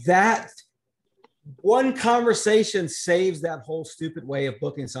 That one conversation saves that whole stupid way of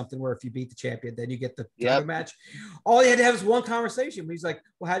booking something where if you beat the champion, then you get the title match. All you had to have is one conversation. He's like,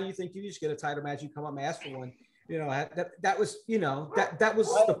 well, how do you think you just get a title match? You come up and ask for one. You know, that was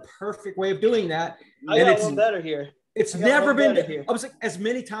the perfect way of doing that. I got one better here. It's never been. I was like, as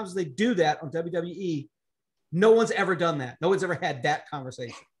many times as they do that on WWE, no one's ever done that. No one's ever had that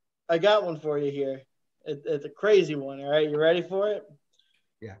conversation. I got one for you here. It's a crazy one. All right, you ready for it?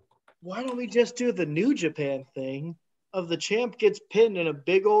 Yeah. Why don't we just do the New Japan thing of the champ gets pinned in a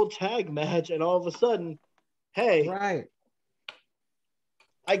big old tag match and all of a sudden, hey, right,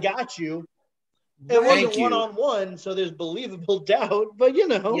 I got you. It wasn't one-on-one, so there's believable doubt, but you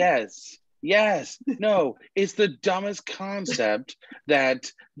know. Yes. No, it's the dumbest concept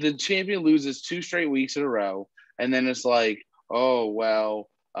that the champion loses 2 straight weeks in a row, and then it's like, oh, well,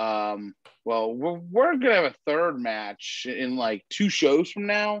 we're gonna have a third match in like 2 shows from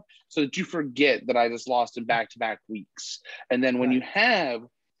now, so that you forget that I just lost in back-to-back weeks. And then when you have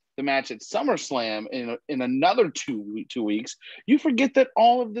the match at SummerSlam in another 2 weeks, you forget that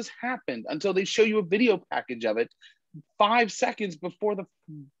all of this happened until they show you a video package of it 5 seconds before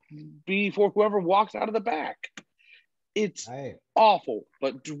whoever walks out of the back. It's awful,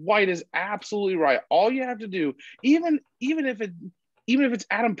 but Dwight is absolutely right. All you have to do, even if it's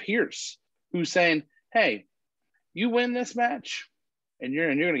Adam Pearce who's saying, "Hey, you win this match, and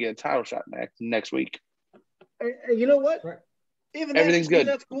you're going to get a title shot next week." You know what? Right. Even everything's good.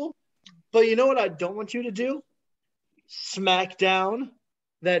 That's cool. But you know what I don't want you to do? SmackDown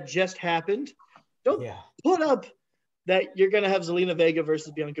that just happened. Don't put up that you're going to have Zelina Vega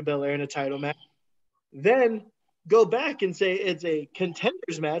versus Bianca Belair in a title match. Then go back and say it's a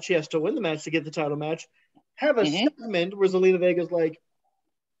contenders match. He has to win the match to get the title match. Have a segment where Zelina Vega's like,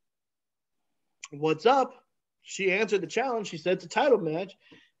 what's up? She answered the challenge. She said it's a title match.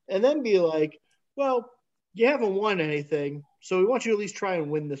 And then be like, well, you haven't won anything, so we want you to at least try and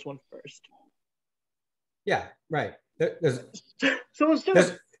win this one first. Yeah, right. So instead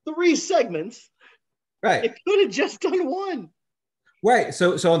of 3 segments, right, it could have just done 1. Right.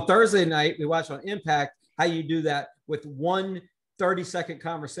 So on Thursday night, we watched on Impact how you do that with 1 30-second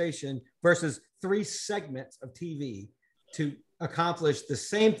conversation versus 3 segments of TV to accomplish the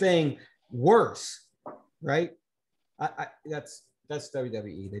same thing worse, right? That's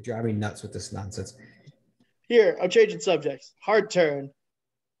WWE. They drive me nuts with this nonsense. Here, I'm changing subjects. Hard turn.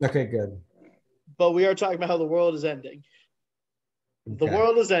 Okay, good. But we are talking about how the world is ending. The Okay.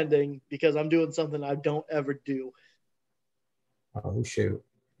 world is ending because I'm doing something I don't ever do. Oh, shoot.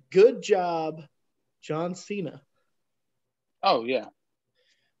 Good job, John Cena. Oh, yeah.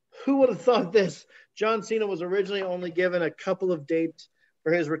 Who would have thought this? John Cena was originally only given a couple of dates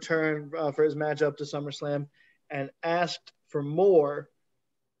for his return for his match up to SummerSlam and asked for more,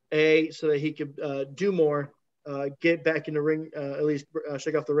 so that he could do more, get back in the ring, at least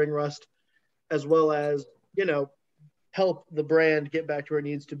shake off the ring rust, as well as, help the brand get back to where it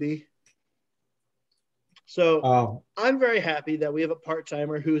needs to be. So I'm very happy that we have a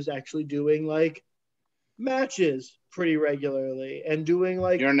part-timer who's actually doing like matches pretty regularly and doing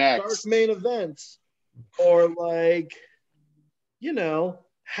like dark main events or like,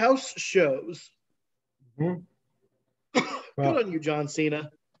 house shows. Mm-hmm. Good on you, John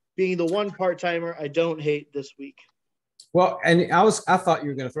Cena, being the one part-timer I don't hate this week. Well, and I thought you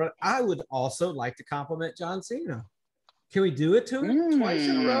were going to throw it. I would also like to compliment John Cena. Can we do it to him twice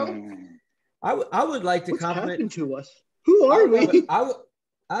in a row? I would like to compliment. What's happened to us? Who are we?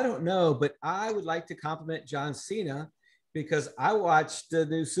 I don't know, but I would like to compliment John Cena because I watched the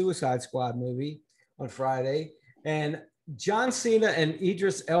new Suicide Squad movie on Friday, and John Cena and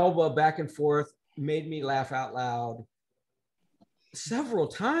Idris Elba back and forth made me laugh out loud several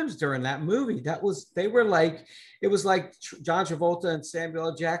times during that movie. It was like John Travolta and Samuel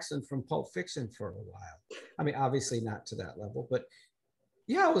L. Jackson from Pulp Fiction for a while. I mean, obviously not to that level, but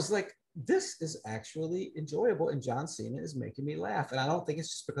yeah, I was like, this is actually enjoyable, and John Cena is making me laugh. And I don't think it's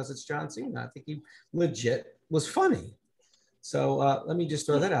just because it's John Cena. I think he legit was funny. So let me just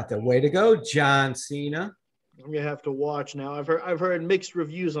throw that out there. Way to go, John Cena. I'm gonna have to watch now. I've heard mixed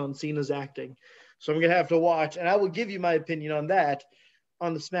reviews on Cena's acting, so I'm gonna have to watch, and I will give you my opinion on that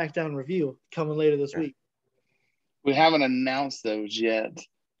on the SmackDown review coming later this week. We haven't announced those yet.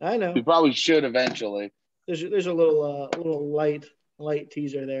 I know. We probably should eventually. There's a little light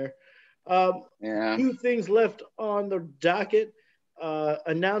teaser there. 2 things left on the docket.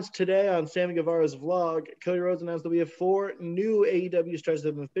 Announced today on Sammy Guevara's vlog, Cody Rhodes announced that we have 4 new AEW stars that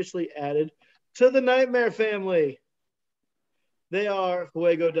have been officially added to the Nightmare family. They are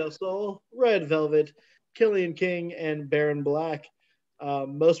Fuego del Sol, Red Velvet, Killian King, and Baron Black.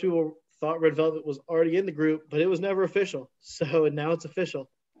 Most people thought Red Velvet was already in the group, but it was never official. So now it's official.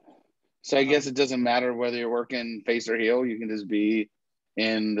 So I guess it doesn't matter whether you're working face or heel. You can just be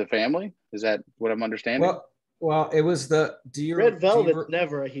in the family. Is that what I'm understanding? Well, it was Red Velvet's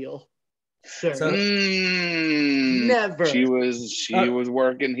never a heel. Sure. So, never. She was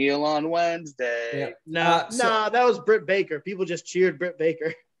working heel on Wednesday. Yeah. That was Britt Baker. People just cheered Britt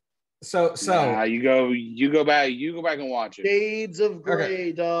Baker. So you go back and watch it. Shades of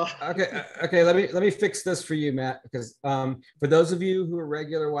Grey, dog. Okay. Let me fix this for you, Matt, because for those of you who are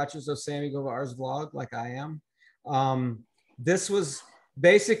regular watchers of Sammy Guevara's vlog, like I am, this was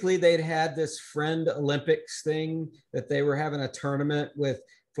basically they'd had this Friend Olympics thing that they were having a tournament with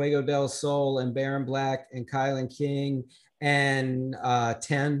Fuego del Sol and Baron Black and Kylan King and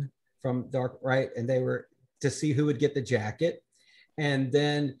 10 from Dark Right, and they were to see who would get the jacket. And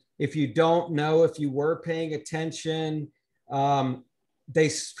then if you don't know, if you were paying attention,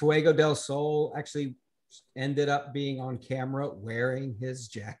 Fuego del Sol actually ended up being on camera wearing his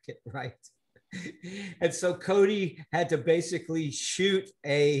jacket, right? And so Cody had to basically shoot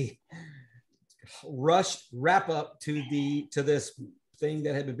a rush wrap up to this thing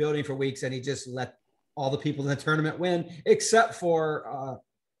that had been building for weeks, and he just let all the people in the tournament win, except for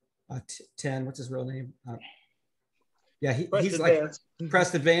 10. What's his real name? He's like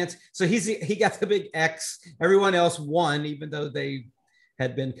Preston Vance. So he got the big X. Everyone else won, even though they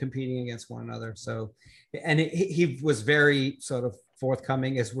had been competing against one another. So, and he was very sort of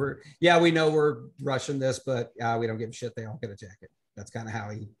forthcoming as we know we're rushing this, but we don't give a shit. They all get a jacket. That's kind of how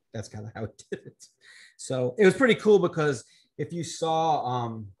he did it. So it was pretty cool because if you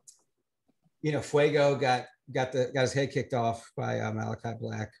saw, Fuego got his head kicked off by Malachi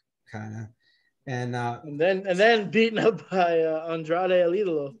Black, kind of, and then beaten up by Andrade El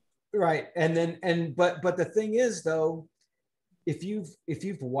Idolo. Right, but the thing is though, if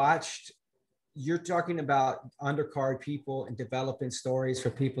you've watched, you're talking about undercard people and developing stories for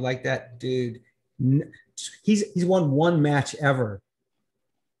people like that, dude. He's won 1 match ever.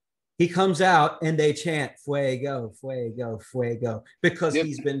 He comes out and they chant "Fuego, Fuego, Fuego" because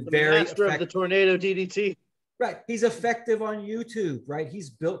he's been very master of the tornado DDT. Right, he's effective on YouTube. Right, he's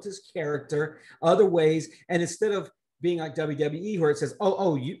built his character other ways, and instead of being like WWE, where it says,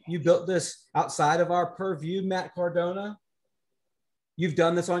 "Oh, you built this outside of our purview, Matt Cardona. You've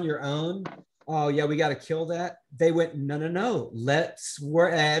done this on your own. Oh yeah, we got to kill that." They went, no. Let's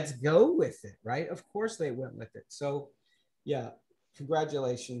where ads go with it, right? Of course they went with it. So, yeah,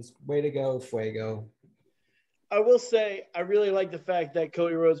 Congratulations. Way to go, Fuego. I will say I really like the fact that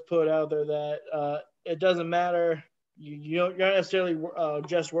Cody Rhodes put out there that it doesn't matter. You're not necessarily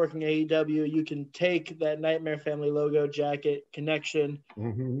just working AEW. You can take that Nightmare Family logo, jacket, connection,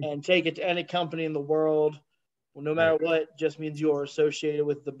 and take it to any company in the world. Well, no matter what, just means you are associated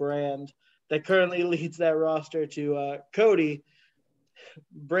with the brand that currently leads that roster to Cody,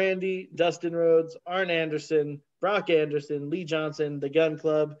 Brandy, Dustin Rhodes, Arn Anderson, Brock Anderson, Lee Johnson, the Gun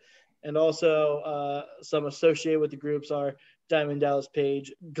Club, and also some associated with the groups are Diamond Dallas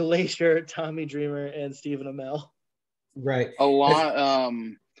Page, Glacier, Tommy Dreamer, and Stephen Amell. Right. A lot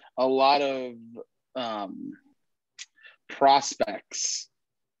of prospects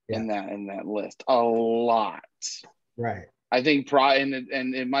in that list. A lot. Right. I think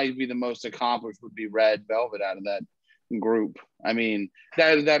and it might be the most accomplished would be Red Velvet out of that group. I mean,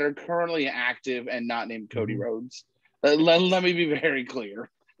 that are currently active and not named Cody Rhodes. Let me be very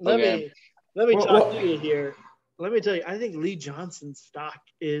clear. Let me talk to you here. Let me tell you, I think Lee Johnson's stock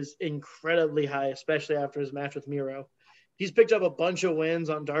is incredibly high, especially after his match with Miro. He's picked up a bunch of wins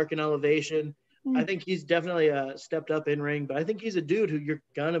on Dark and Elevation. I think he's definitely stepped up in ring, but I think he's a dude who you're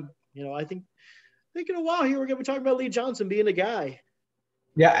gonna, I think in a while here we're gonna be talking about Lee Johnson being a guy.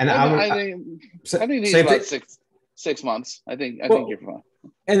 Yeah, and I think he's about 6 months. I think you're fine.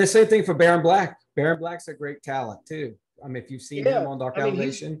 And the same thing for Baron Black. Baron Black's a great talent too. I mean, if you've seen him on Dark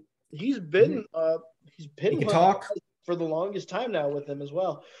Elevation, he's been he can talk for the longest time now with him as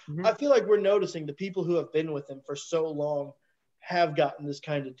well. I feel like we're noticing the people who have been with him for so long have gotten this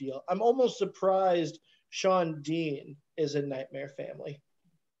kind of deal. I'm almost surprised Sean Dean is in Nightmare Family.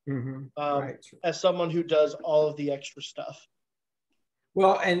 As someone who does all of the extra stuff.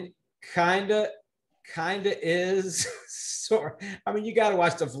 Well, and kinda is sort. I mean, you got to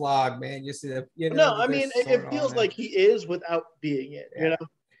watch the vlog, man. You see that? No, I mean, it feels like he is without being it. You know.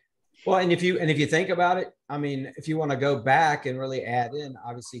 Well, and if you think about it, I mean, if you want to go back and really add in,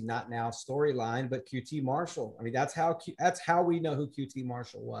 obviously not now storyline, but QT Marshall. I mean, that's how we know who QT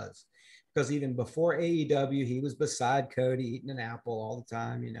Marshall was, because even before AEW, he was beside Cody eating an apple all the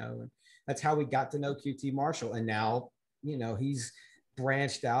time, and that's how we got to know QT Marshall. And now, he's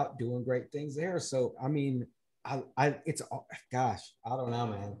branched out doing great things there. So, I mean, I don't know,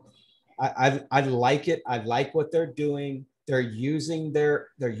 man. I like it. I like what they're doing. They're using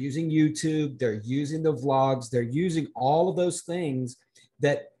YouTube, they're using the vlogs, they're using all of those things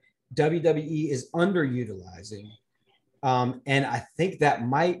that WWE is underutilizing. And I think that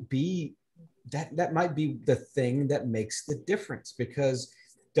might be the thing that makes the difference, because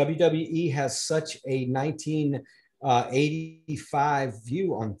WWE has such a 1985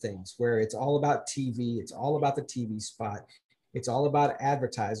 view on things, where it's all about TV, it's all about the TV spot, it's all about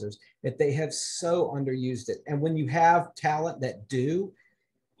advertisers, that they have so underused it. And when you have talent that do,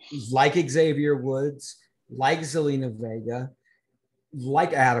 like Xavier Woods, like Zelina Vega,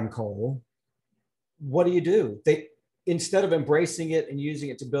 like Adam Cole, what do? They, instead of embracing it and using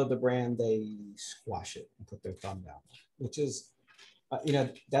it to build the brand, they squash it and put their thumb down, which is,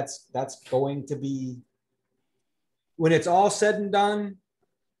 that's going to be, when it's all said and done,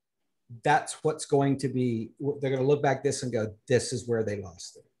 that's what's going to be. They're going to look back this and go, this is where they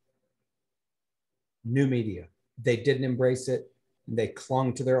lost it. New media. They didn't embrace it. They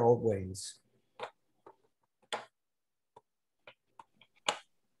clung to their old ways.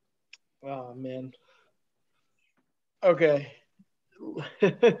 Oh, man. Okay.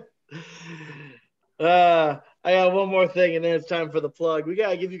 I got one more thing, and then it's time for the plug. We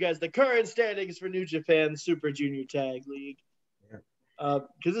got to give you guys the current standings for New Japan Super Junior Tag League.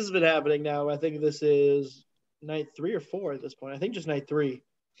 Because this has been happening now. I think this is night 3 or 4 at this point. I think just night 3.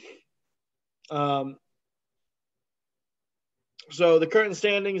 So the current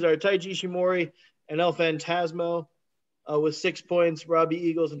standings are Taiji Ishimori and El Phantasmo with 6 points. Robbie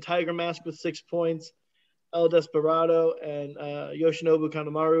Eagles and Tiger Mask with 6 points. El Desperado and Yoshinobu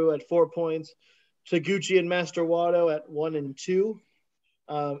Kanemaru at 4 points. Taguchi and Master Wato at 1 and 2.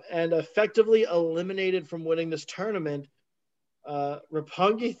 And effectively eliminated from winning this tournament,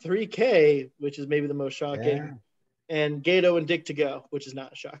 Roppongi 3K, which is maybe the most shocking, and Gato and Dick to Go, which is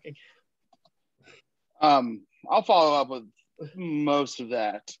not shocking. I'll follow up with most of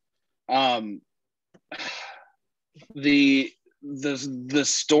that. The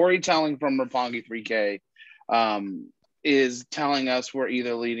storytelling from Roppongi 3K is telling us we're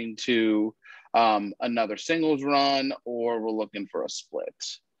either leading to another singles run or we're looking for a split.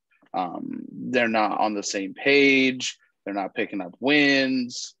 They're not on the same page. They're not picking up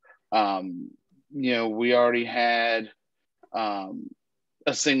wins. We already had a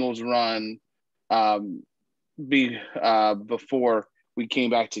singles run, before we came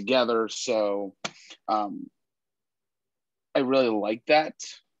back together. So I really like that.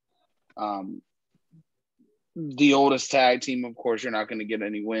 The oldest tag team, of course, you're not going to get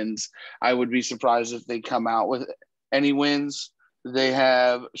any wins. I would be surprised if they come out with any wins. They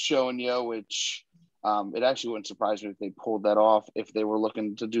have Show and Yo, which it actually wouldn't surprise me if they pulled that off if they were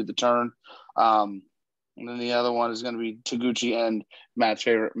looking to do the turn. And then the other one is going to be Taguchi and Matt's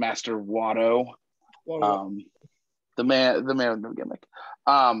favorite, Master Wato. The man with no gimmick.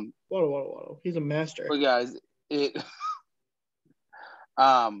 Wato. He's a master. But guys,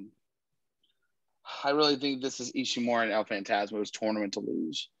 I really think this is Ishimori and El Phantasmo's tournament to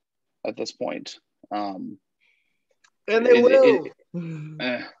lose at this point. And they will. You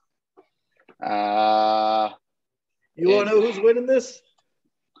want to know who's winning this?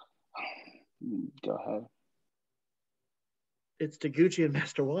 Go ahead. It's Taguchi and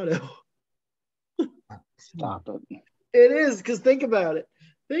Master Wato. Stop it. It is, because think about it.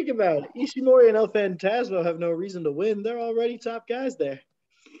 Ishimori and El Phantasmo have no reason to win. They're already top guys there.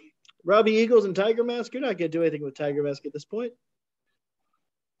 Robbie Eagles and Tiger Mask, you're not going to do anything with Tiger Mask at this point.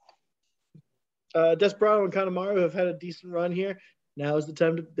 Desperado and Kanemaru have had a decent run here. Now is the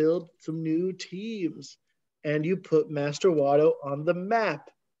time to build some new teams. And you put Master Wato on the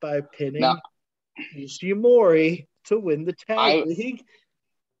map by pinning Ishimori to win the tag league.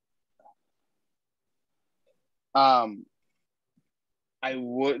 I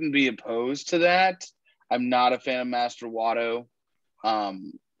wouldn't be opposed to that. I'm not a fan of Master Wato.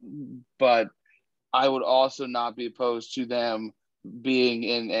 But I would also not be opposed to them being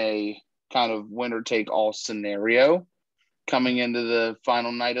in a kind of winner-take-all scenario coming into the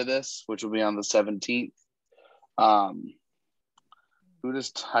final night of this, which will be on the 17th. Who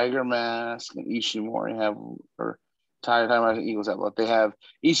does Tiger Mask and Ishimori have, or Tiger Mask and Eagles have left? They have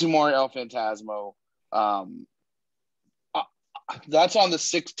Ishimori, El Phantasmo. That's on the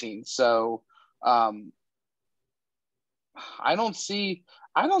 16th, so I don't see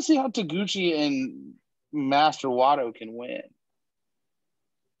how Taguchi and Master Wato can win.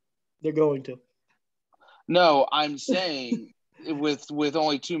 They're going to. No, I'm saying with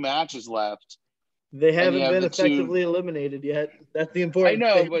only 2 matches left. They haven't been effectively eliminated yet. That's the important thing.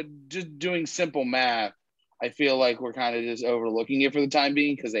 I know, thing. but just doing simple math, I feel like we're kind of just overlooking it for the time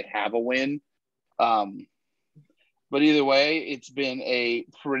being because they have a win. But either way, it's been a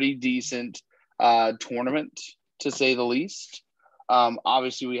pretty decent tournament, to say the least.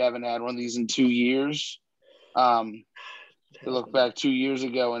 Obviously, we haven't had one of these in 2 years. To look back 2 years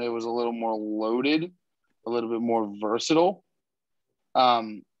ago, and it was a little more loaded, a little bit more versatile.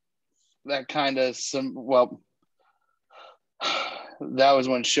 That kind of that was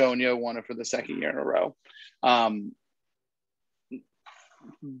when Show and Yo won it for the second year in a row.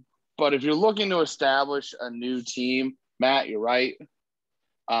 But if you're looking to establish a new team, Matt, you're right.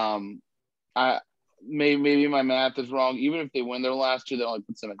 Maybe my math is wrong. Even if they win their last 2, that only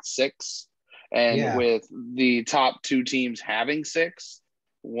puts them at 6. And with the top 2 teams having 6,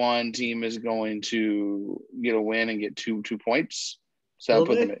 one team is going to get a win and get two points. So I'll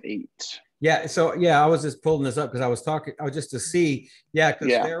put them at 8. Yeah. So I was just pulling this up because I was just to see. Yeah,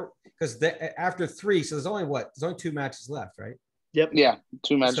 because after 3, so there's only 2 matches left, right? Yep. Yeah,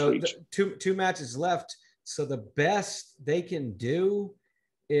 2 matches so each. Two matches left. So the best they can do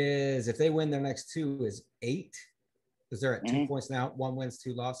is, if they win their next 2, is 8, because they're at 2 points now. 1 wins,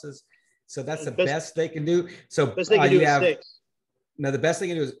 2 losses. So that's the best they can do. So best they can do is 6. No, the best they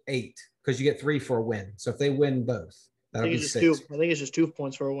can do is 8, because you get 3 for a win. So if they win both, that'll be 6. 2. I think it's just 2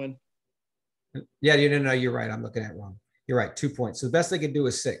 points for a win. Yeah, no, you're right. I'm looking at it wrong. You're right, 2 points. So the best they can do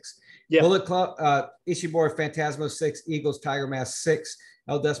is 6. Yeah. Bullet Club, Ishimori, Phantasmo 6, Eagles, Tiger Mask 6,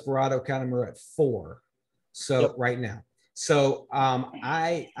 El Desperado, Kanemaru at 4. So right now. So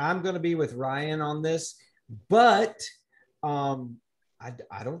I'm going to be with Ryan on this, but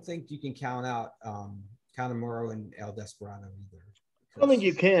I don't think you can count out Kanemaru and El Desperado either. I don't think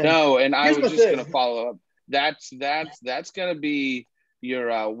you can. No, and I was just going to follow up. That's going to be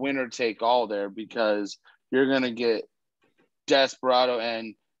your winner take all there, because you're going to get Desperado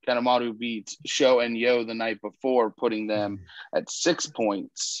and Kanemaru beat Show and Yo the night before, putting them at 6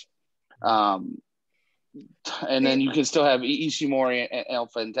 points. And then you can still have Ishimori and El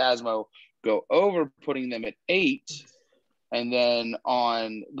Phantasmo go over, putting them at 8. And then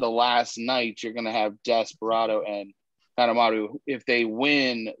on the last night, you're going to have Desperado and Kanemaru. If they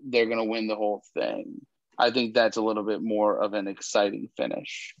win, they're going to win the whole thing. I think that's a little bit more of an exciting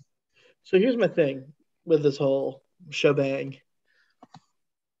finish. So here's my thing with this whole shebang.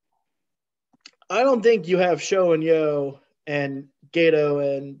 I don't think you have Show and Yo and Gato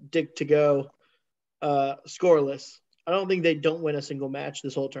and Dick to go scoreless. I don't think they don't win a single match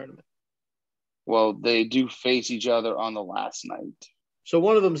this whole tournament. Well, they do face each other on the last night. So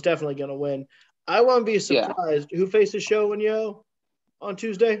one of them's definitely going to win. I won't be surprised. Who faces Show and Yo on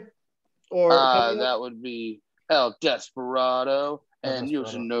Tuesday? Or that would be El Desperado and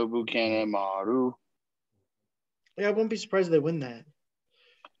Yoshinobu Kanemaru. Yeah, I won't be surprised if they win that.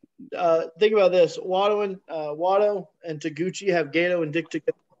 Think about this: Wado and Taguchi have Gato and Dick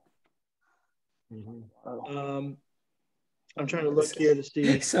together. I'm trying to look here to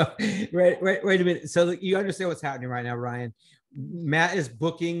see. So wait a minute. So you understand what's happening right now, Ryan? Matt is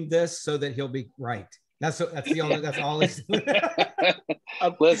booking this so that he'll be right. That's all he's doing.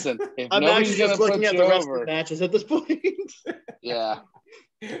 Listen, if I'm actually just looking at the rest of the matches at this point. Yeah.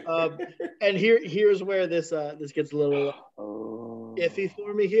 And here's where this gets a little iffy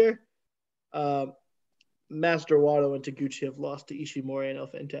for me here. Master Wado and Taguchi have lost to Ishimori and El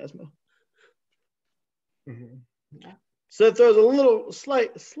Phantasmo. Mm-hmm. So it throws a little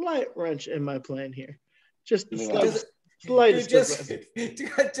slight wrench in my plan here. Just the slightest.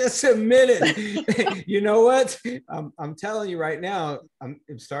 Just a minute. You know what? I'm telling you right now, I'm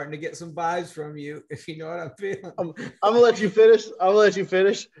starting to get some vibes from you, if you know what I'm feeling. I'm gonna let you finish.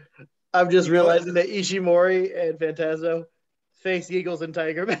 I'm just realizing that Ishimori and Phantasmo face Eagles and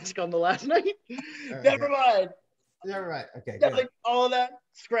Tiger Mask on the last night. Right, Never mind. Okay. Definitely all of that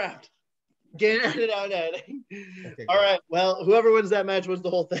scrapped. Get it out. Okay, all right. Well, whoever wins that match wins the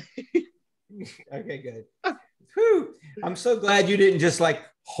whole thing. Okay, good. Whew. I'm so glad you didn't just like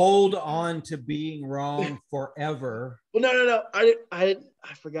hold on to being wrong forever. Well, no. I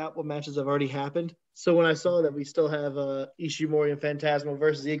forgot what matches have already happened. So when I saw that we still have Ishimori and Phantasmo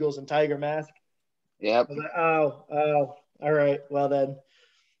versus Eagles and Tiger Mask. Yep. I was like, oh. All right. Well then.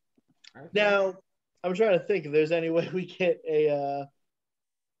 Okay. Now I'm trying to think if there's any way we get a.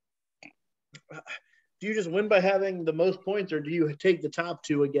 Do you just win by having the most points, or do you take the top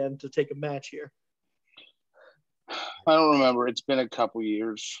two again to take a match here? I don't remember. It's been a couple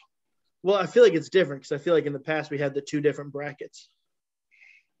years. Well, I feel like it's different because I feel like in the past we had the two different brackets.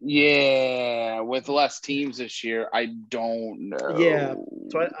 Yeah, with less teams this year, I don't know. Yeah,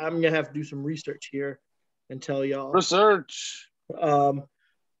 so I'm gonna have to do some research here and tell y'all. Research. But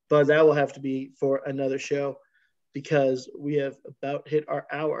that will have to be for another show because we have about hit our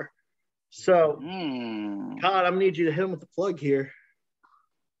hour. So, Codd, I'm gonna need you to hit him with the plug here.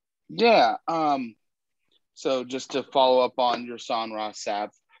 Yeah. So just to follow up on your Son Ross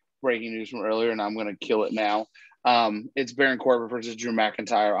Sapp breaking news from earlier, and I'm gonna kill it now. It's Baron Corbin versus Drew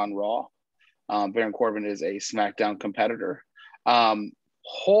McIntyre on Raw. Baron Corbin is a SmackDown competitor.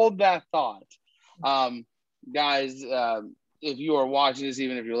 Hold that thought, guys. If you are watching this,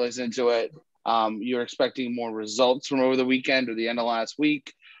 even if you're listening to it, you're expecting more results from over the weekend or the end of last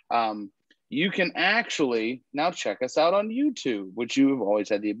week. You can actually now check us out on YouTube, which you have always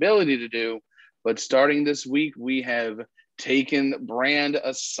had the ability to do. But starting this week, we have taken brand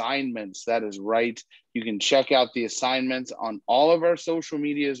assignments. That is right. You can check out the assignments on all of our social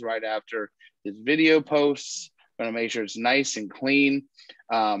medias right after this video posts. I'm going to make sure it's nice and clean.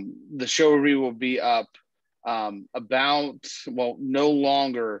 The show review will be up no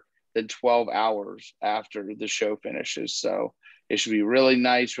longer than 12 hours after the show finishes. So it should be really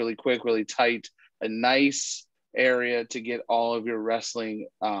nice, really quick, really tight, a nice area to get all of your wrestling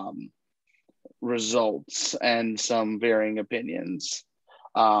results and some varying opinions.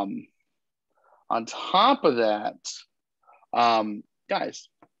 On top of that, guys,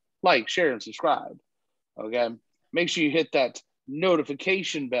 like, share, and subscribe. Okay. Make sure you hit that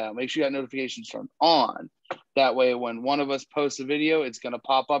notification bell. Make sure you got notifications turned on. That way, when one of us posts a video, it's going to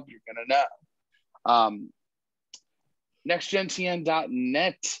pop up. You're going to know.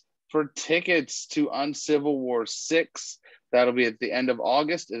 NextGenTN.net for tickets to Uncivil War 6. That'll be at the end of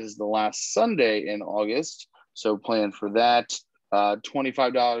August. It is the last Sunday in August, so plan for that.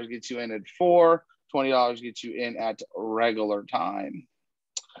 $25 gets you in at 4. $20 gets you in at regular time.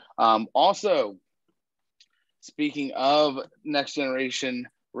 Also, speaking of Next Generation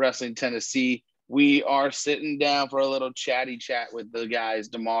Wrestling Tennessee, we are sitting down for a little chatty chat with the guys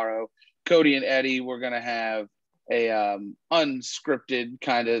tomorrow. Cody and Eddie, we're going to have a unscripted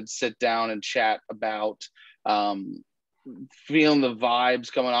kind of sit down and chat about feeling the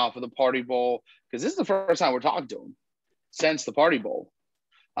vibes coming off of the Party Bowl, because this is the first time we're talking to them since the Party Bowl.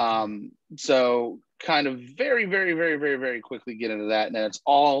 So kind of very, very, very, very, very quickly get into that. And then it's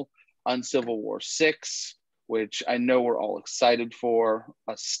all on Civil War 6, which I know we're all excited for.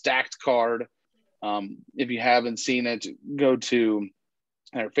 A stacked card. If you haven't seen it, go to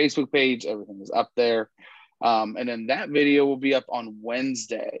our Facebook page. Everything is up there. And then that video will be up on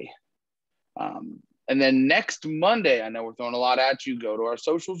Wednesday. And then next Monday, I know we're throwing a lot at you. Go to our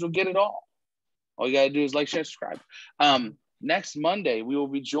socials, you'll get it all. All you got to do is like, share, subscribe. Next Monday, we will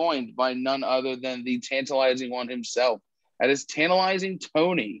be joined by none other than the tantalizing one himself. That is Tantalizing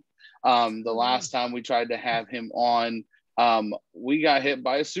Tony. The last time we tried to have him on, we got hit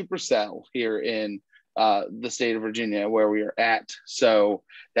by a supercell here in the state of Virginia where we are at. So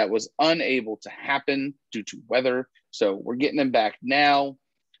that was unable to happen due to weather. So we're getting him back now.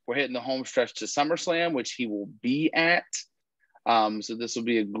 We're hitting the home stretch to SummerSlam, which he will be at. So this will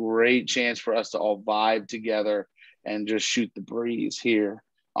be a great chance for us to all vibe together and just shoot the breeze here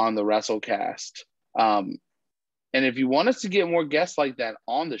on the WrestleCast. And if you want us to get more guests like that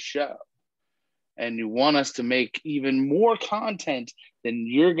on the show, and you want us to make even more content than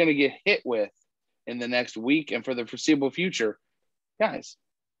you're going to get hit with in the next week and for the foreseeable future, guys,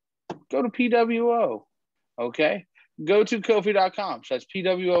 go to PWO, okay? Go to Ko-fi.com. That's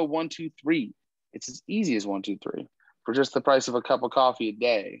PWO123. It's as easy as 123. For just the price of a cup of coffee a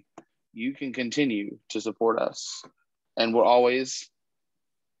day, you can continue to support us. And we're always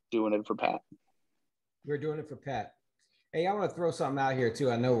doing it for Pat. We're doing it for Pat. Hey, I want to throw something out here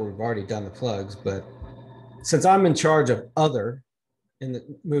too. I know we've already done the plugs, but since I'm in charge of other in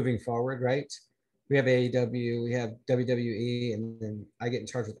the moving forward, right? We have AEW, we have WWE, and then I get in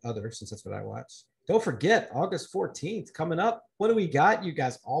charge with other since that's what I watch. Don't forget, August 14th coming up. What do we got? You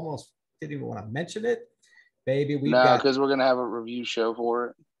guys almost didn't even want to mention it. Baby, we got because we're gonna have a review show for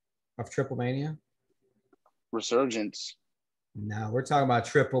it. Of Triple Mania? Resurgence. No, we're talking about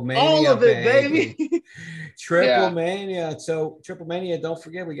Triple Mania. All of it, baby. Triple Mania. So Triple Mania, don't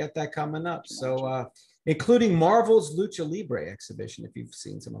forget, we got that coming up. So including Marvel's Lucha Libre exhibition. If you've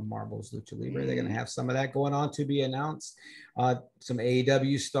seen some of Marvel's Lucha Libre, they're going to have some of that going on to be announced. Some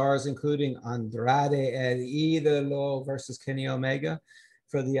AEW stars, including Andrade El Idolo versus Kenny Omega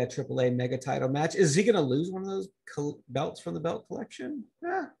for the AAA Mega title match. Is he going to lose one of those belts from the belt collection?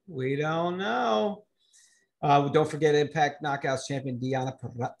 We don't know. Don't forget Impact Knockouts champion Deonna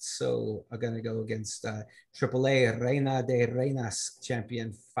Purrazzo are going to go against AAA Reina de Reinas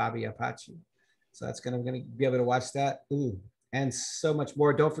champion Fabi Apache. So that's going to be able to watch that. Ooh, and so much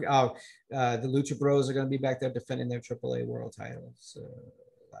more. Don't forget, the Lucha Bros are going to be back there defending their AAA world titles. So,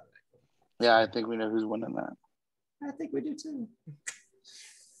 yeah, I think we know who's winning that. I think we do too.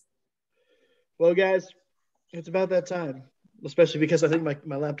 Well, guys, it's about that time, especially because I think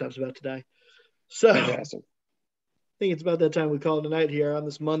my laptop's about to die. So fantastic. I think it's about that time we call it a night here on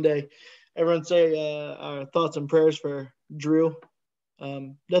this Monday. Everyone say our thoughts and prayers for Drew.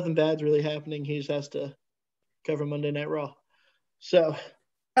 Nothing bad's really happening. He just has to cover Monday Night Raw. So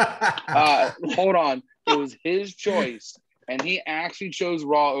hold on. It was his choice, and he actually chose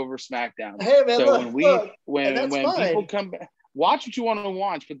Raw over SmackDown. Hey man, so look, when people come back, watch what you want to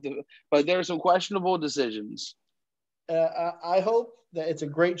watch, but there are some questionable decisions. I hope that it's a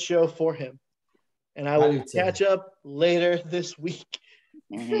great show for him, and I will catch up later this week.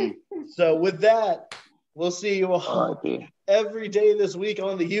 Mm-hmm. So with that, we'll see you all every day this week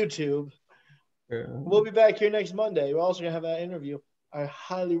on the YouTube. Yeah. We'll be back here next Monday. We're also going to have an interview. I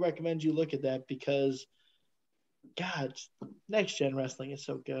highly recommend you look at that because, God, Next Gen Wrestling is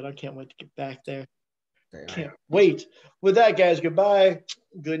so good. I can't wait to get back there. Can't wait. With that, guys, goodbye.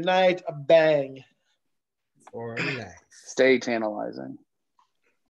 Good night. A bang. For life. Stay tantalizing.